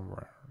in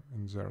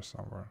there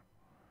somewhere.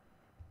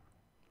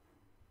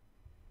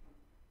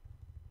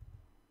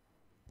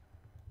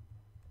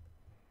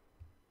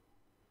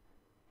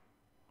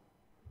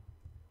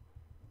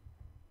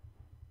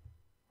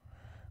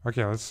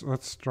 Okay,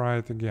 let's try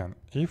it again.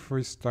 If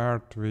we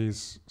start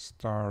with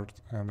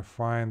start and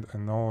find a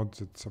node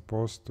that's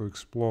supposed to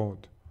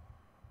explode,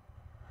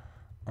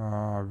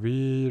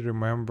 we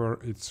remember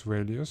its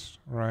values,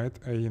 right?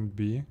 A and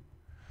B.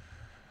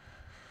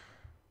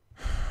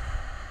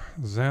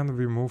 Then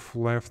we move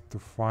left to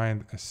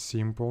find a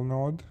simple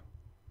node.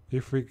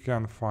 If we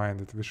can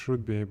find it, we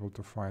should be able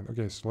to find.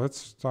 Okay, so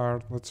let's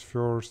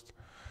first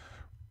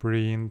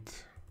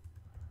print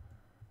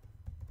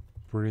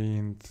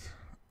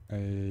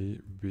A,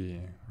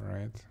 B,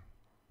 right?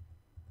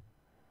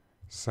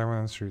 7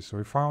 and 3. So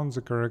we found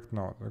the correct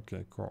node.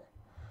 Okay, cool.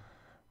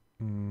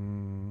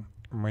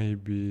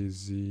 Maybe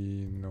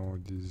Z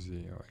node is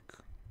Z, like.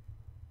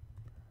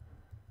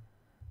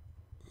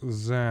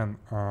 Then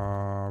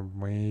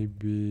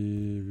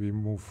maybe we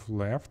move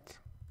left.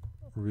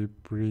 We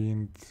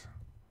print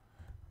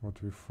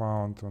what we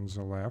found on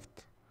the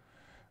left.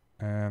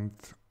 And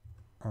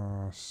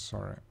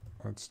sorry,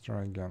 let's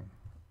try again.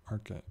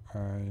 Okay,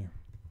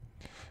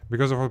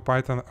 because of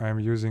Python,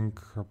 I'm using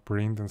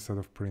print instead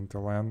of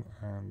println,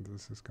 and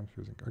this is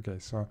confusing. Okay,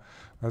 so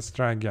let's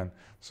try again.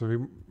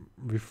 So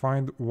we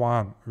find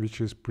 1,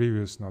 which is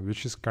previous node,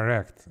 which is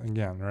correct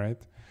again,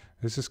 right?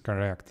 This is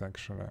correct,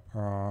 actually.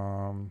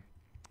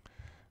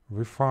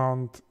 We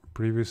found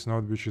previous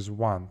node, which is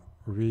 1.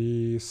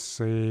 We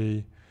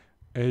say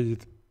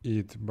edit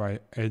it by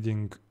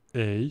adding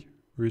A,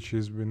 which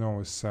is, we know,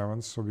 is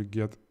 7, so we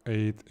get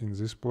 8 in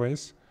this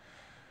place.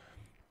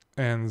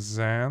 And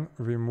then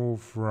we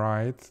move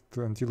right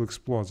until it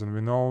explodes, and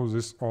we know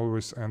this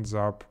always ends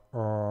up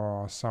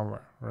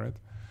somewhere, right?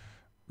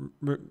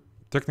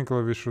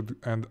 Technically, we should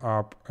end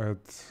up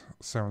at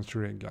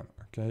 7.3 again.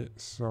 Okay,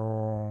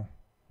 so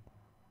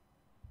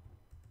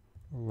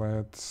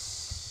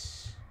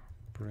let's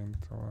print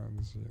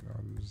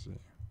z.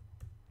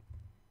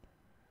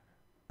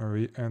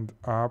 We end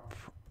up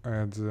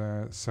at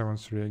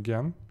 7.3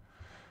 again.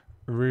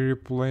 We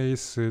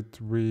replace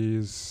it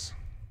with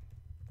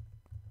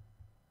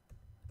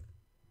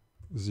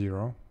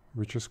 0,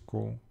 which is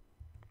cool.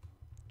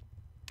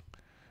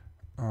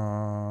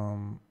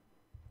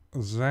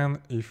 Then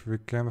if we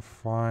can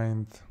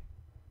find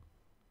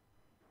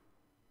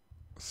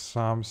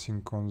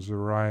something on the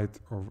right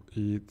of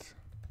it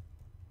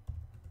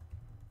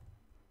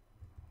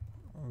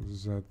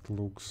that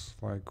looks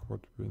like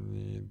what we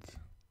need.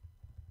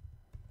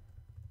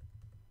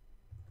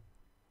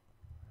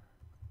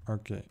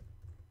 Okay.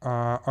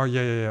 Oh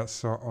yeah.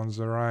 So on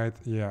the right,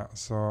 yeah.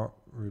 So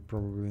we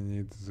probably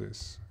need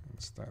this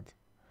instead.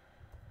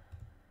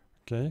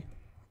 Okay.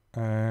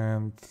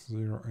 And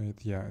 0,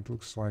 8, yeah, it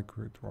looks like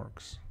it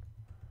works.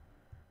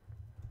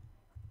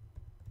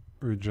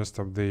 We just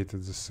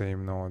updated the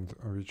same node,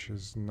 which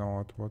is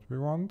not what we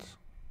want.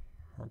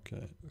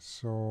 Okay,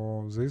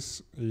 so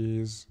this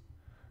is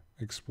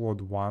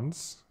explode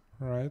once,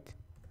 right?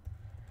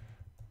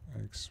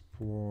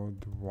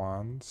 Explode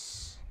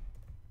once.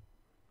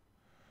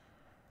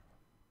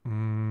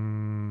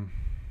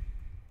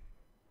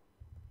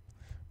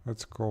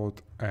 Let's call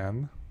it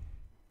N.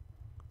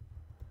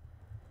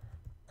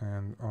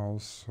 And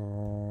also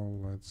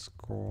let's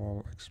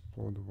call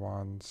explode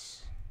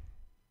once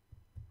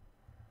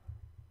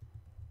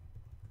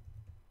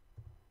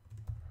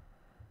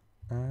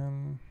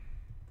and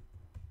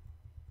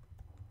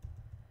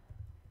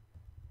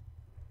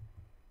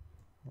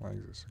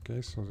like this.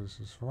 Okay, so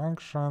this is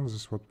function, this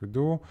is what we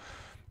do.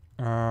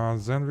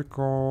 Then we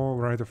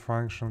write a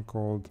function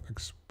called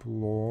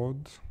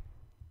explode.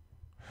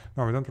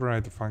 No, we don't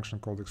write a function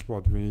called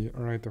explode. We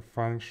write a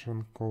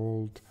function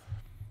called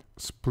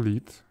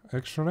split,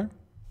 actually,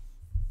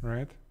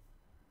 right?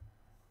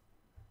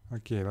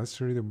 Okay, let's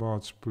read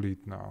about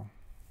split now.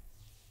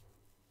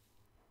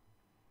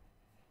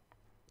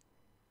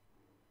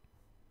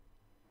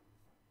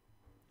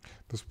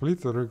 To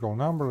split the real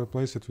number,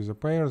 replace it with a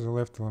pair, the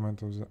left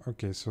element of the...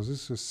 Okay, so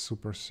this is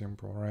super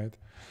simple, right?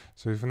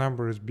 So if a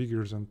number is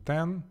bigger than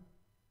 10,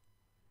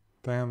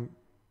 10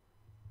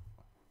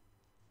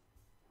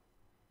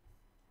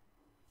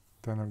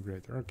 or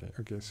greater.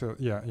 Okay, so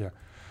yeah.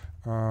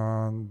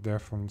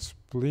 Define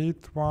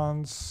split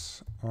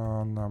ones,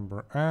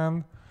 number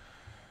n.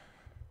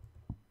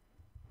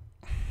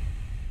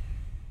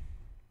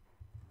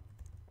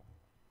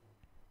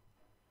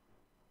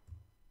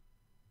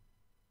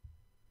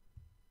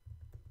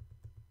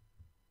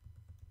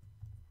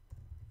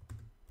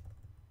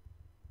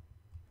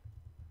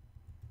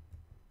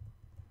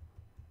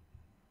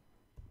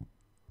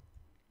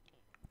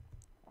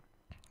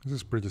 This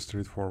is pretty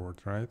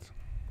straightforward, right?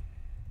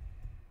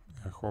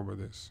 I hope it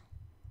is.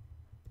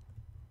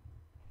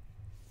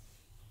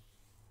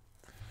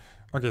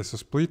 Okay, so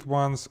split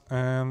ones,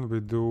 and we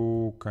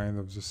do kind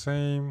of the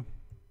same.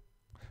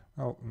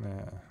 Oh,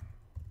 nah.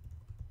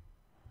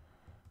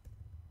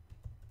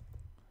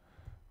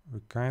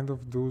 We kind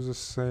of do the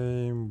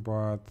same,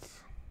 but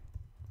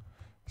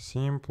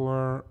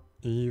simpler.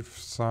 If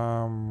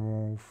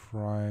sum of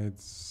right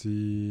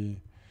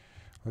z,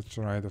 let's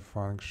write a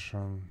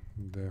function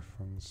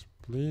define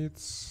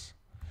splits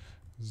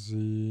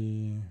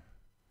z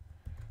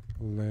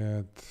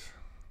let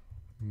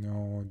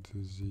node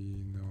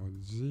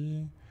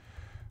z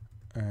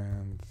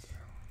and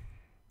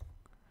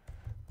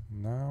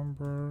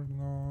number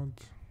node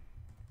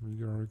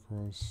bigger or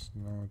equals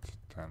node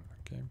 10.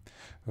 Okay,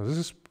 so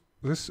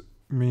this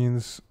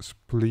means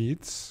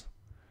splits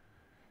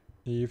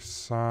if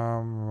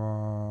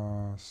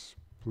some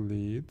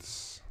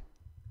splits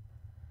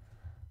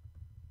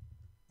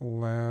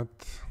let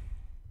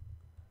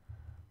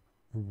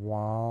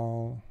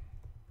while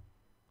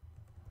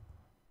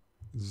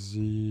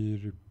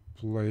z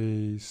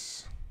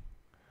replace.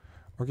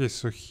 Okay,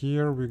 so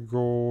here we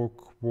go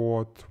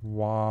quote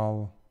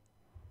while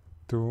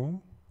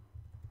 2,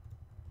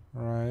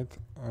 right?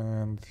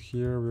 And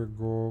here we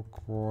go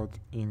quote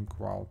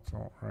equal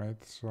to,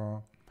 right?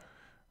 So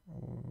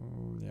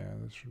yeah,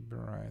 that should be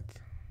right.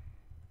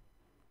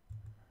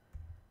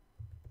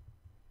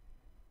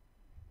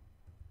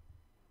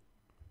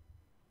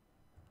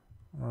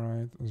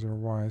 Right,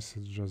 otherwise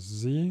it's just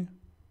z.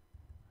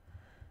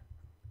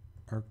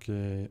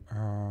 Okay,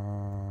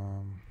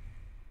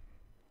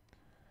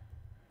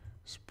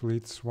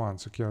 splits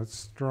once. Okay,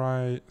 let's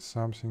try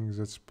something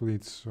that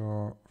splits.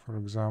 So for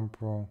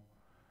example,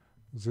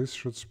 this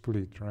should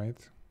split,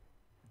 right?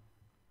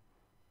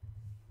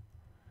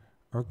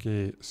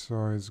 Okay,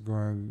 so it's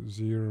going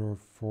 0,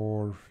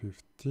 4,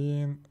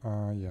 15.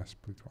 Yeah,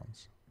 split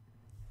once.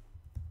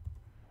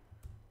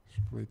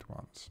 Split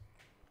once.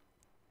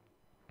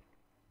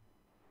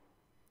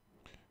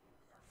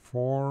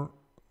 4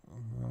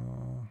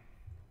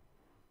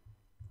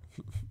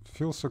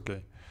 feels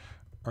okay.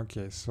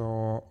 Okay,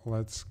 so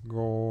let's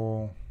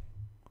go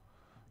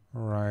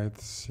right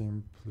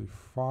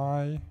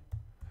simplify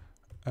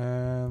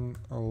and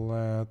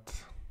let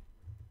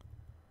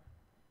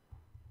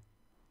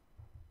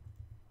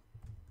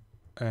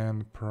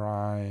n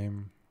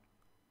prime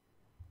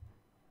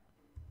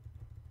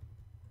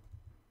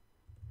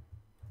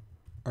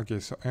okay,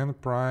 so n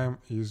prime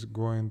is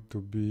going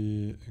to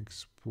be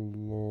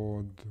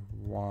explode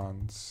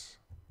once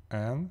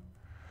n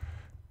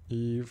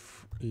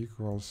if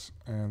equals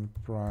n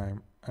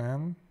prime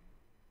n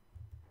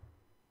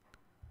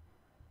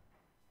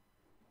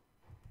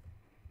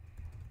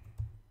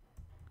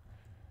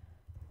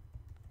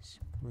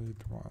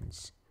split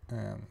once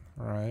n,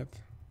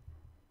 right?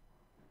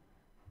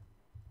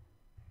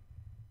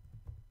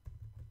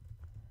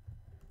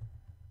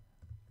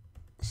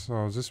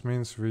 So this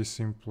means we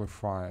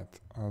simplify it.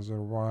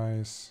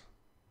 Otherwise,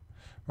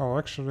 well,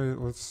 actually,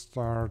 let's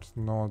start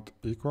not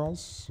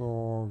equals.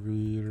 So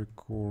we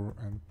recur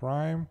n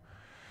prime.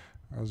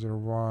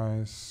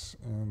 Otherwise,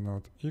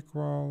 not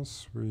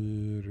equals.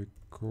 We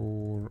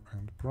recur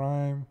n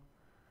prime.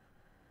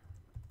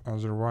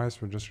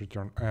 Otherwise, we just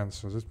return n.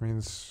 So that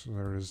means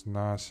there is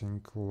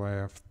nothing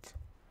left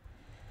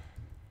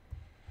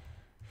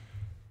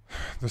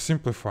to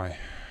simplify.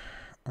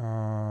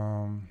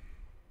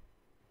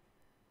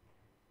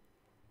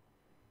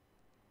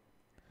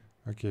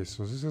 Okay,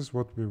 so this is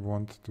what we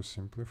want to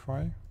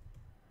simplify.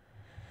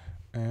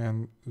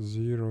 And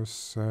 0,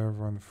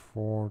 7,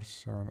 4,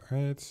 7,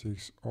 8,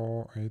 6,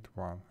 0, 8,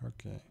 1.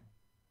 Okay.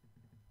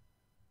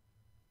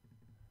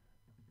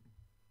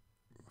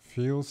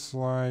 Feels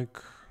like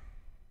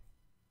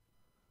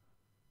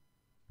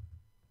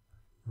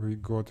we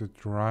got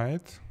it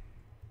right.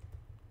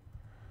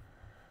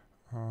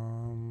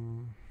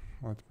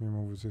 Let me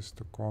move this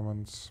to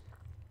comments.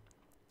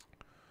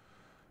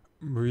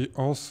 we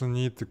also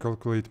need to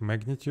calculate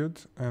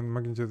magnitude, and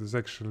magnitude is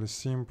actually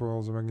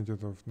simple. The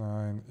magnitude of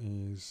 9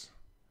 is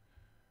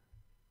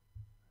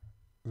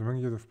the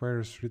magnitude of pair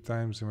is 3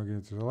 times the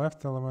magnitude of the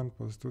left element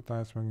plus 2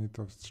 times magnitude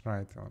of its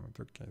right element.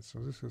 Okay, so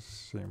this is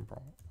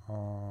simple.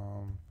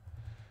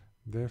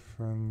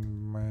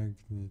 Define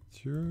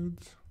magnitude,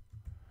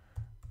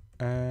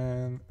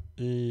 and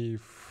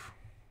if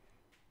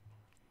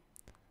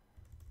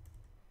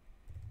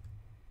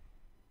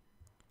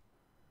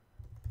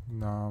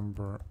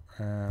number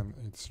n,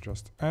 it's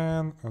just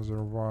n,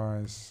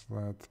 otherwise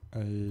let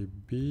a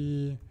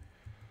be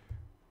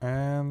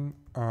n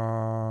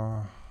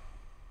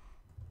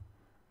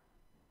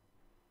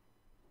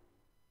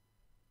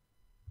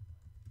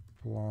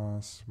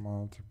plus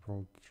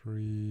multiple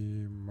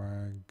 3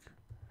 magnitude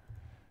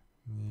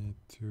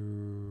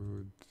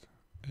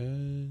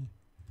a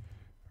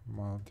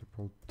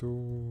multiple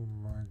 2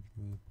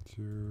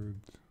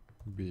 magnitude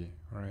b,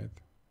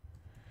 right?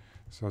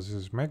 So this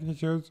is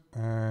magnitude,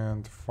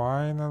 and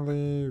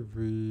finally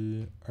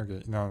we,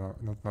 okay, no,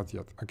 not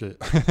yet. Okay,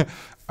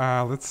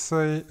 let's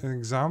say an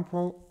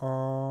example.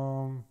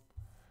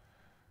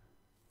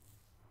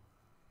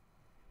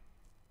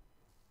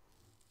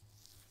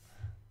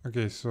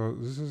 Okay, so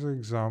this is an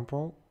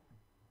example,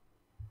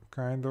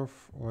 kind of.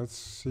 Let's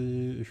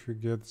see if we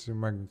get the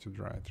magnitude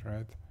right?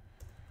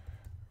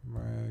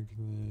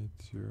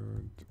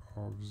 Magnitude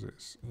of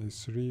this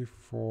is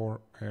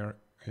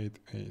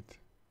 3488.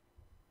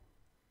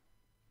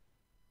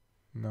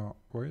 No,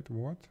 wait,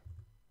 what?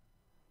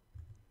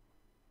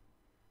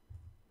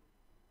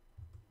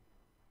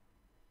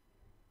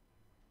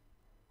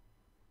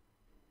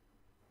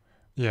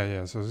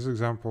 Yeah, so this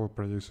example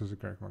produces the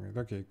correct magnitude.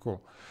 Okay,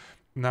 cool.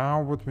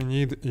 Now what we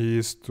need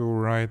is to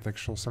write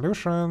actual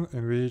solution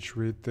in which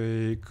we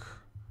take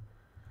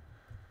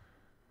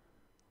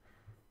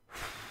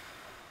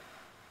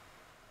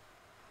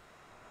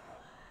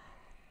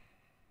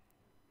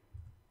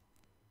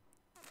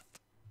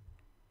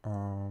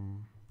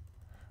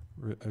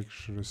we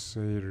actually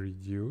say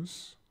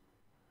reduce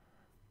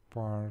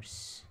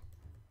parse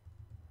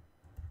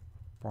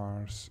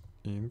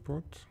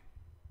input,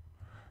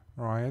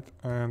 right?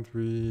 And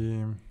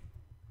we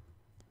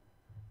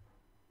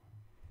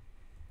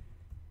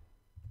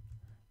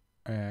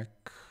and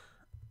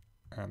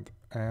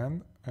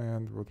n,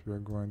 and what we are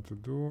going to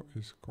do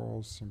is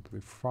call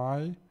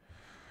simplify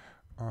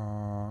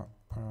n,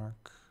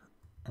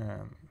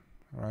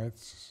 right?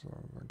 So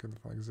I get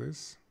it like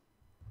this,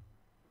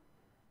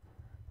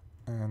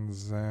 and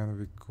then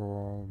we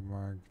call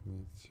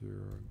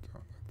magnitude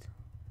on it.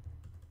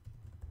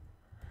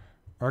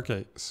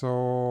 Okay,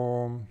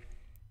 so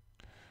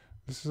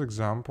this is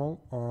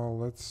example.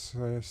 Let's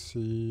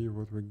see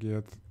what we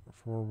get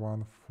for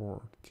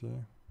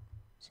 140.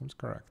 Seems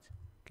correct.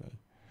 Okay,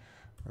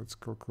 let's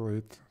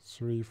calculate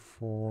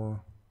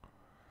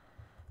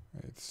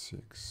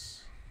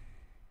 3486.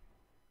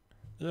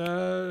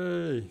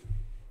 Yay!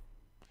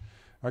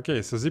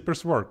 Okay, so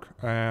zippers work,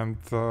 and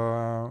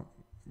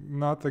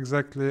not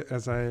exactly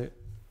as I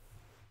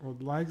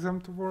would like them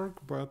to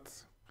work,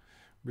 but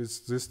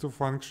with these two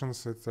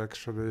functions, it's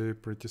actually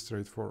pretty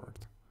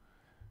straightforward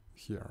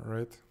here,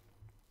 right?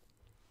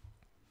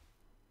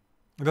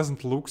 It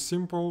doesn't look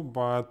simple,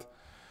 but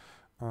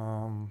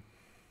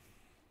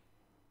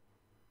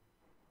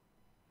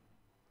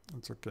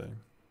it's okay.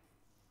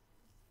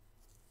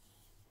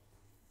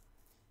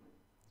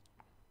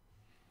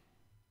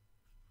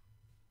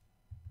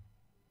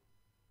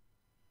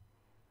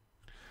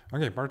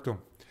 Okay, part 2.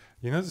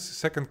 You notice the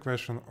second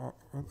question.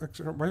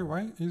 Actually,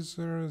 why is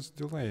there a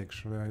delay?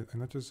 Actually, I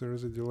noticed there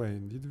is a delay.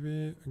 Did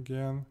we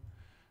again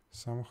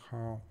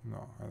somehow?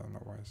 No, I don't know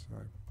why. So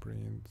I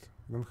print.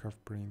 We don't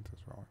have print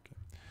as well. Okay.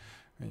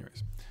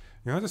 Anyways,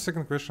 you notice the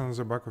second question on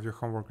the back of your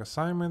homework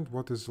assignment.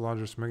 What is the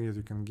largest magnitude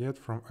you can get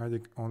from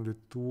adding only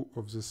 2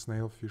 of the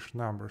snailfish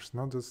numbers?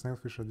 Note that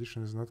snailfish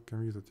addition is not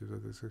commutative.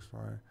 That is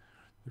why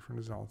different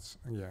results.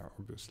 Yeah,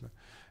 obviously.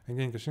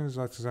 Again, continue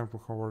that example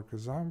homework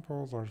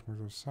example. Large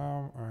magnitude of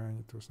sum. I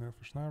need to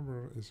snailfish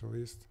number is the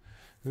list.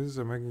 This is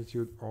the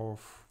magnitude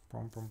of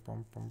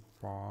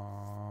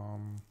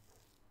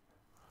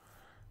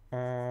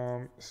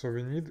so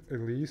we need a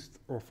list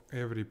of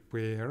every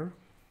pair.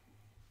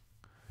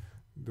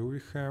 Do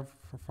we have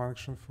a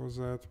function for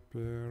that?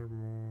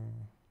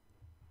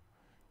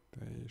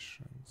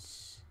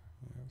 Permutations.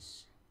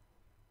 Yes.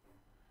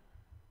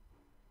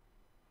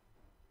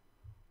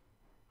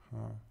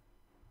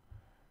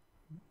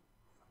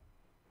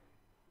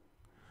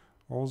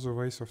 All the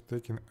ways of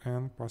taking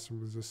n,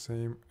 possibly the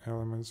same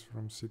elements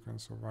from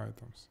sequence of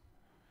items.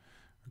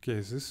 Okay,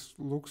 this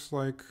looks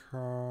like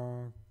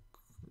a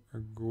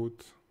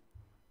good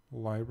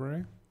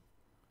library.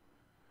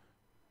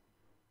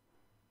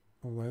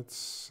 Let's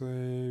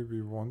say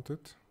we want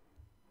it.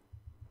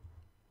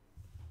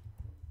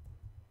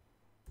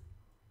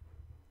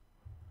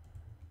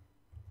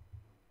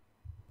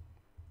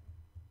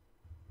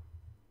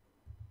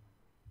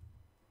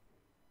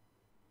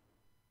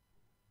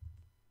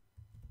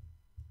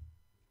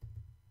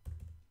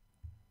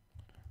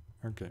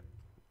 Okay,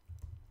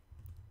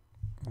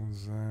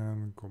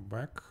 then go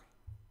back.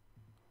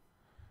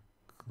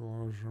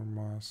 Closure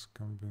mask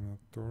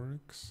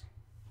combinatorics.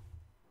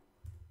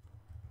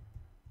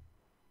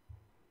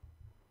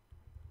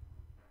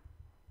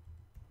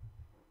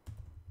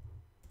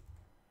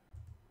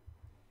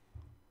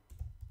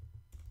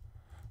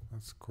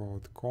 Let's call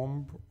it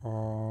comb.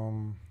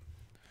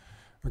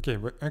 Okay,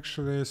 but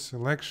actually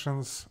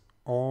selections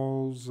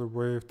all the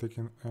way of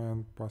taking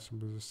and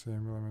possibly the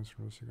same elements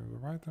from the sequence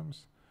of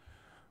items.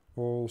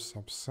 All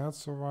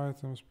subsets of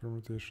items,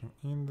 permutation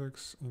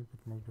index, input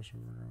multiple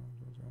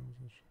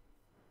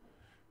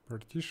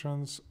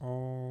partitions,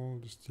 all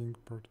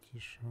distinct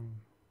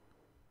partition.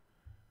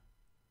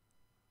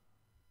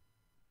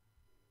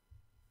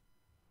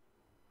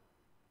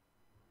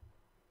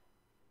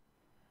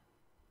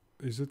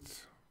 Is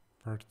it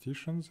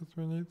partitions that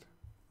we need?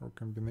 Or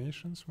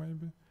combinations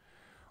maybe?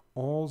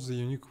 All the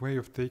unique way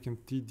of taking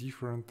t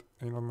different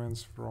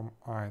elements from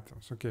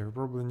items. Okay, we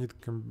probably need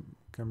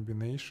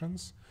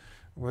combinations.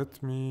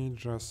 Let me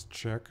just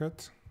check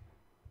it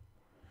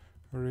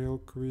real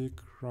quick.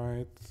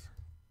 Right,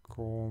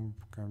 comb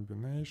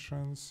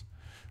combinations.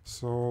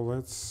 So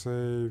let's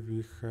say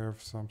we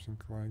have something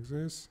like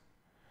this.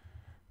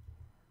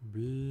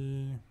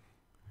 B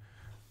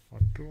or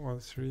 2 or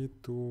 3,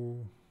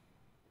 2.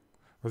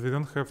 But we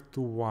don't have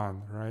 2,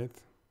 1,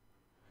 right?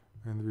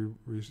 And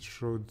we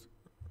should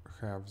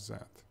have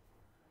that.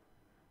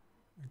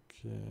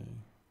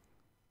 Okay.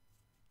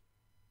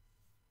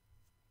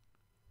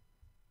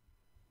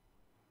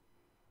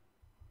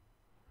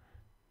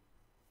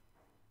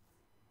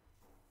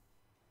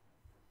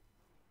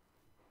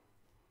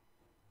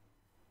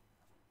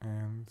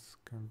 And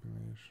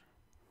combination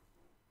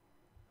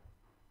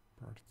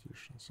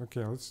partitions.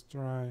 Okay, let's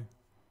try.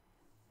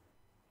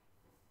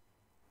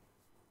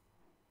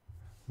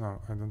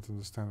 No, I don't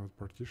understand what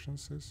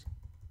partitions is.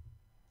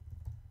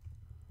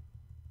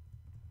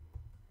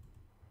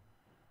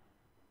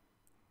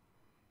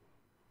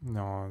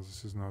 No,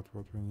 this is not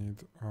what we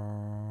need.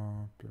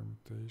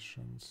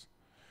 Permutations.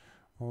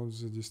 All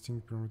the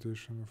distinct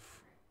permutation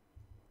of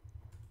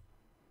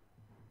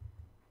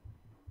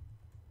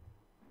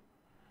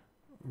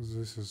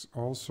this is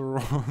also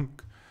wrong.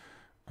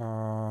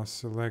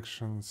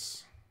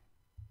 Selections.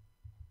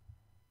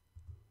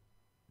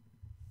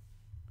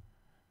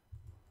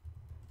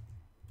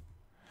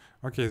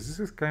 Okay, this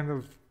is kind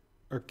of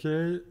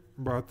okay,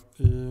 but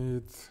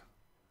it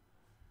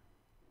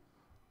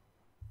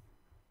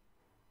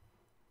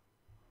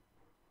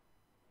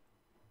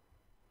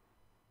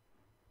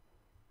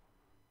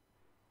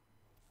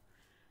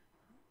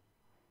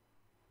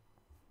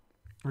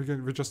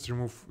we just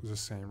remove the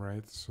same,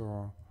 right?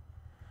 So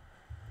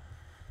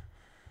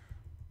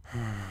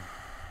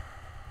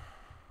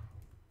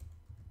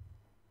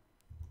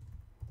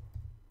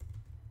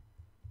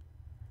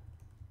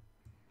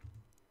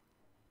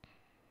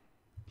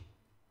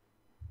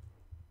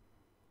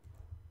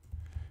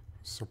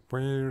so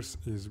pairs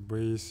is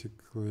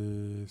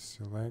basically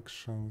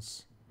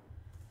selections,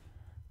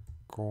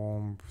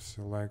 comb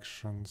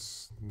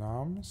selections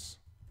nums,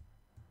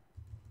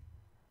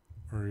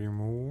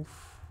 remove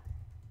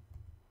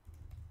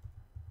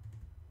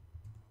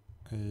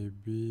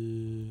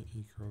AB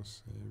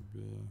equals AB.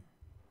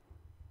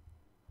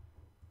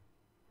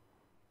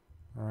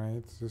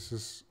 Right, this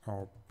is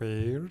our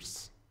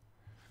pairs.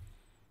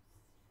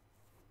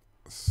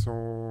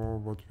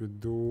 So what we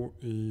do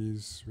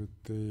is we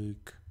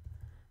take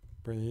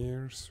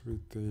pairs, we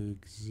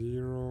take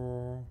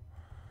 0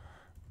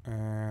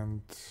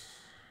 and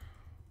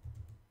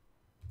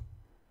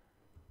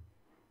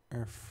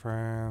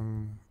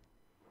fn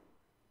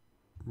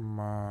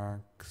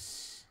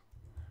max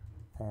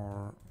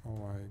or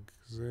like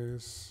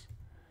this,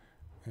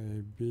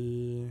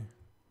 AB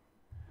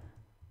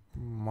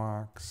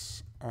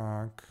max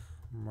arc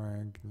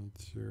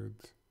magnitude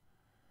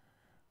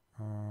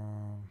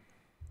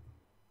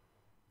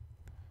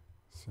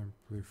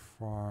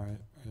simplify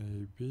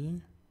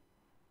AB,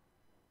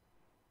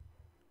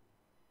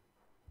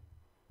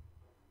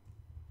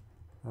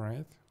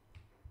 right?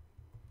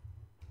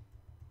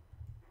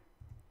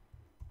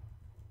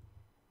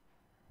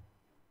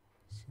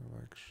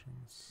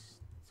 Selections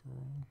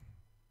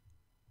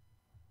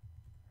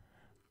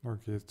 2.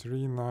 Okay,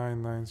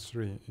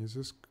 3993. Is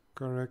this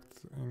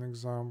correct in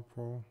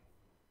example?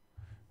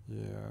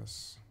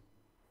 Yes.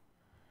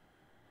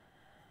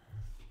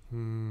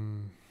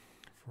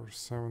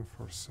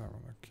 4747,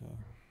 okay.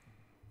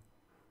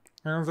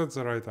 And that's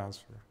the right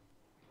answer.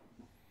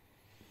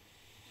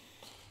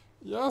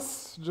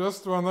 Yes,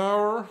 just 1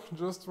 hour,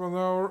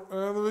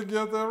 and we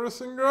get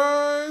everything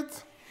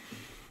right.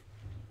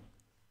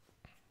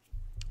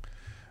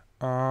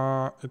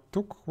 It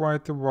took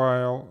quite a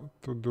while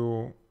to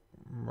do,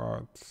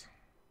 but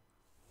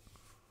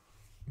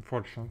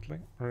unfortunately,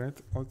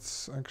 right?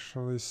 Let's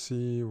actually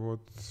see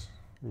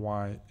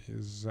why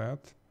is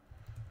that.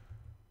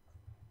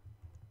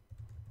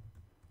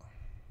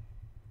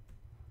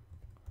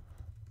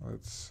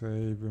 Let's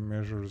say we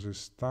measure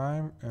this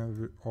time and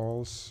we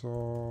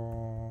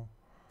also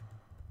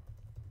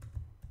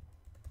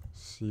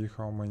see see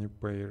how many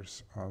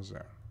pairs are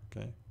there.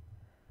 Okay.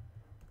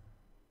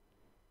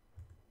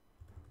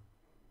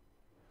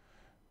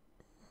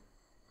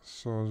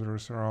 So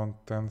there's around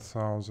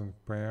 10,000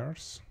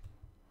 pairs,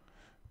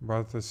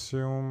 but I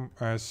assume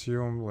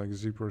like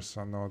zippers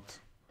are not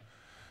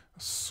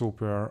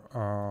super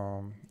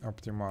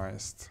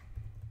optimized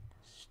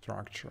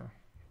structure.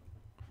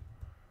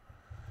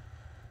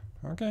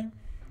 Okay,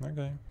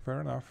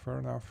 fair enough.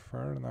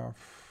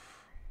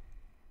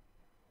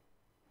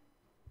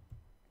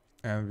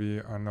 And we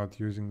are not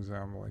using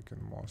them like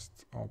in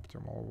most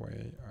optimal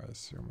way, I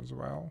assume as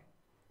well.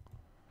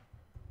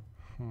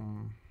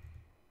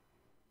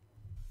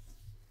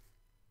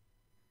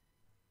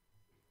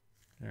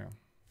 Yeah,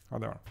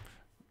 whatever.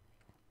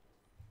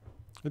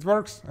 It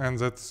works, and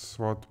that's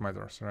what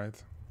matters,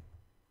 right?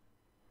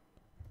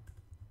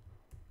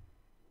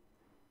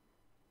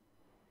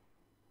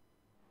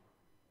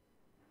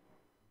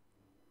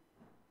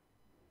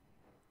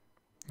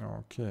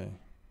 Okay.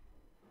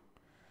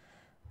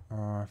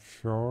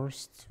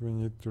 First, we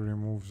need to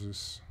remove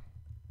this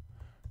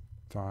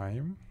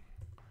time.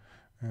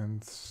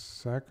 And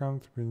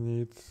second, we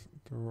need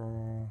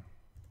to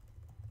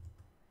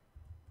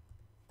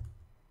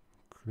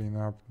clean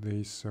up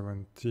day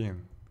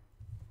 17.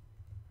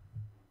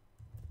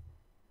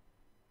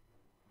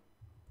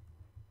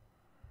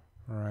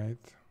 Right.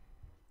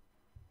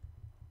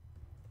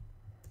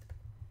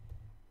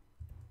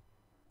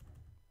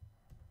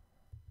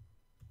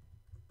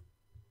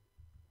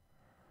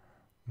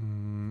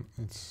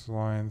 It's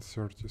line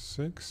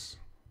 36.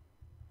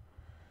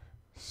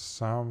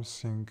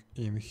 Something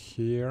in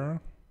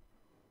here.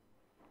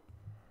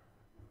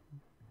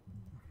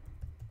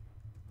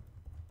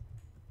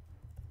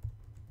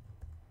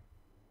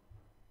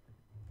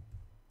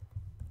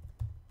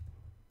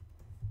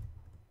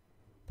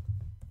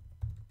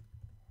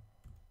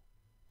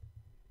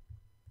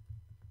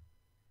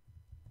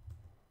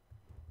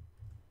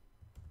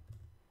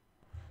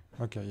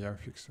 Okay, yeah, I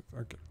fixed it.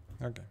 Okay.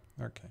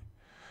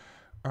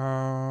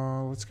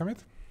 Let's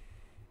commit.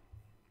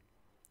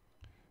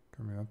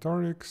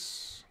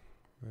 Combinatorics,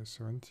 day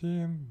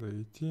 17,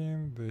 day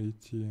 18, day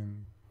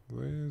 18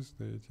 this,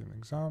 day 18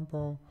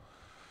 example,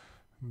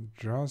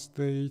 just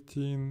day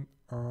 18,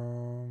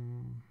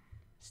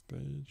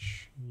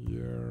 stage,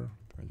 year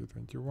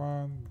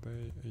 2021,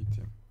 day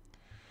 18.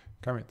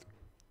 Commit,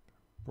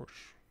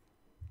 push.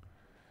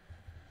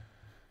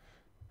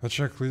 Let's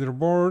check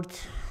leaderboard.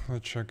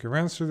 Let's check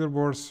events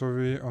leaderboard. So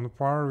we on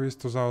par with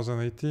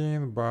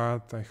 2018,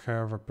 but I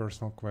have a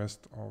personal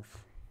quest of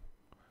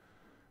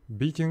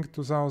beating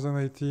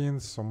 2018,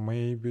 so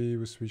maybe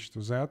we switch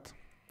to that.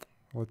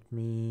 Let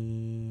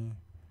me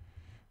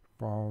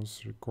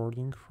pause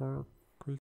recording for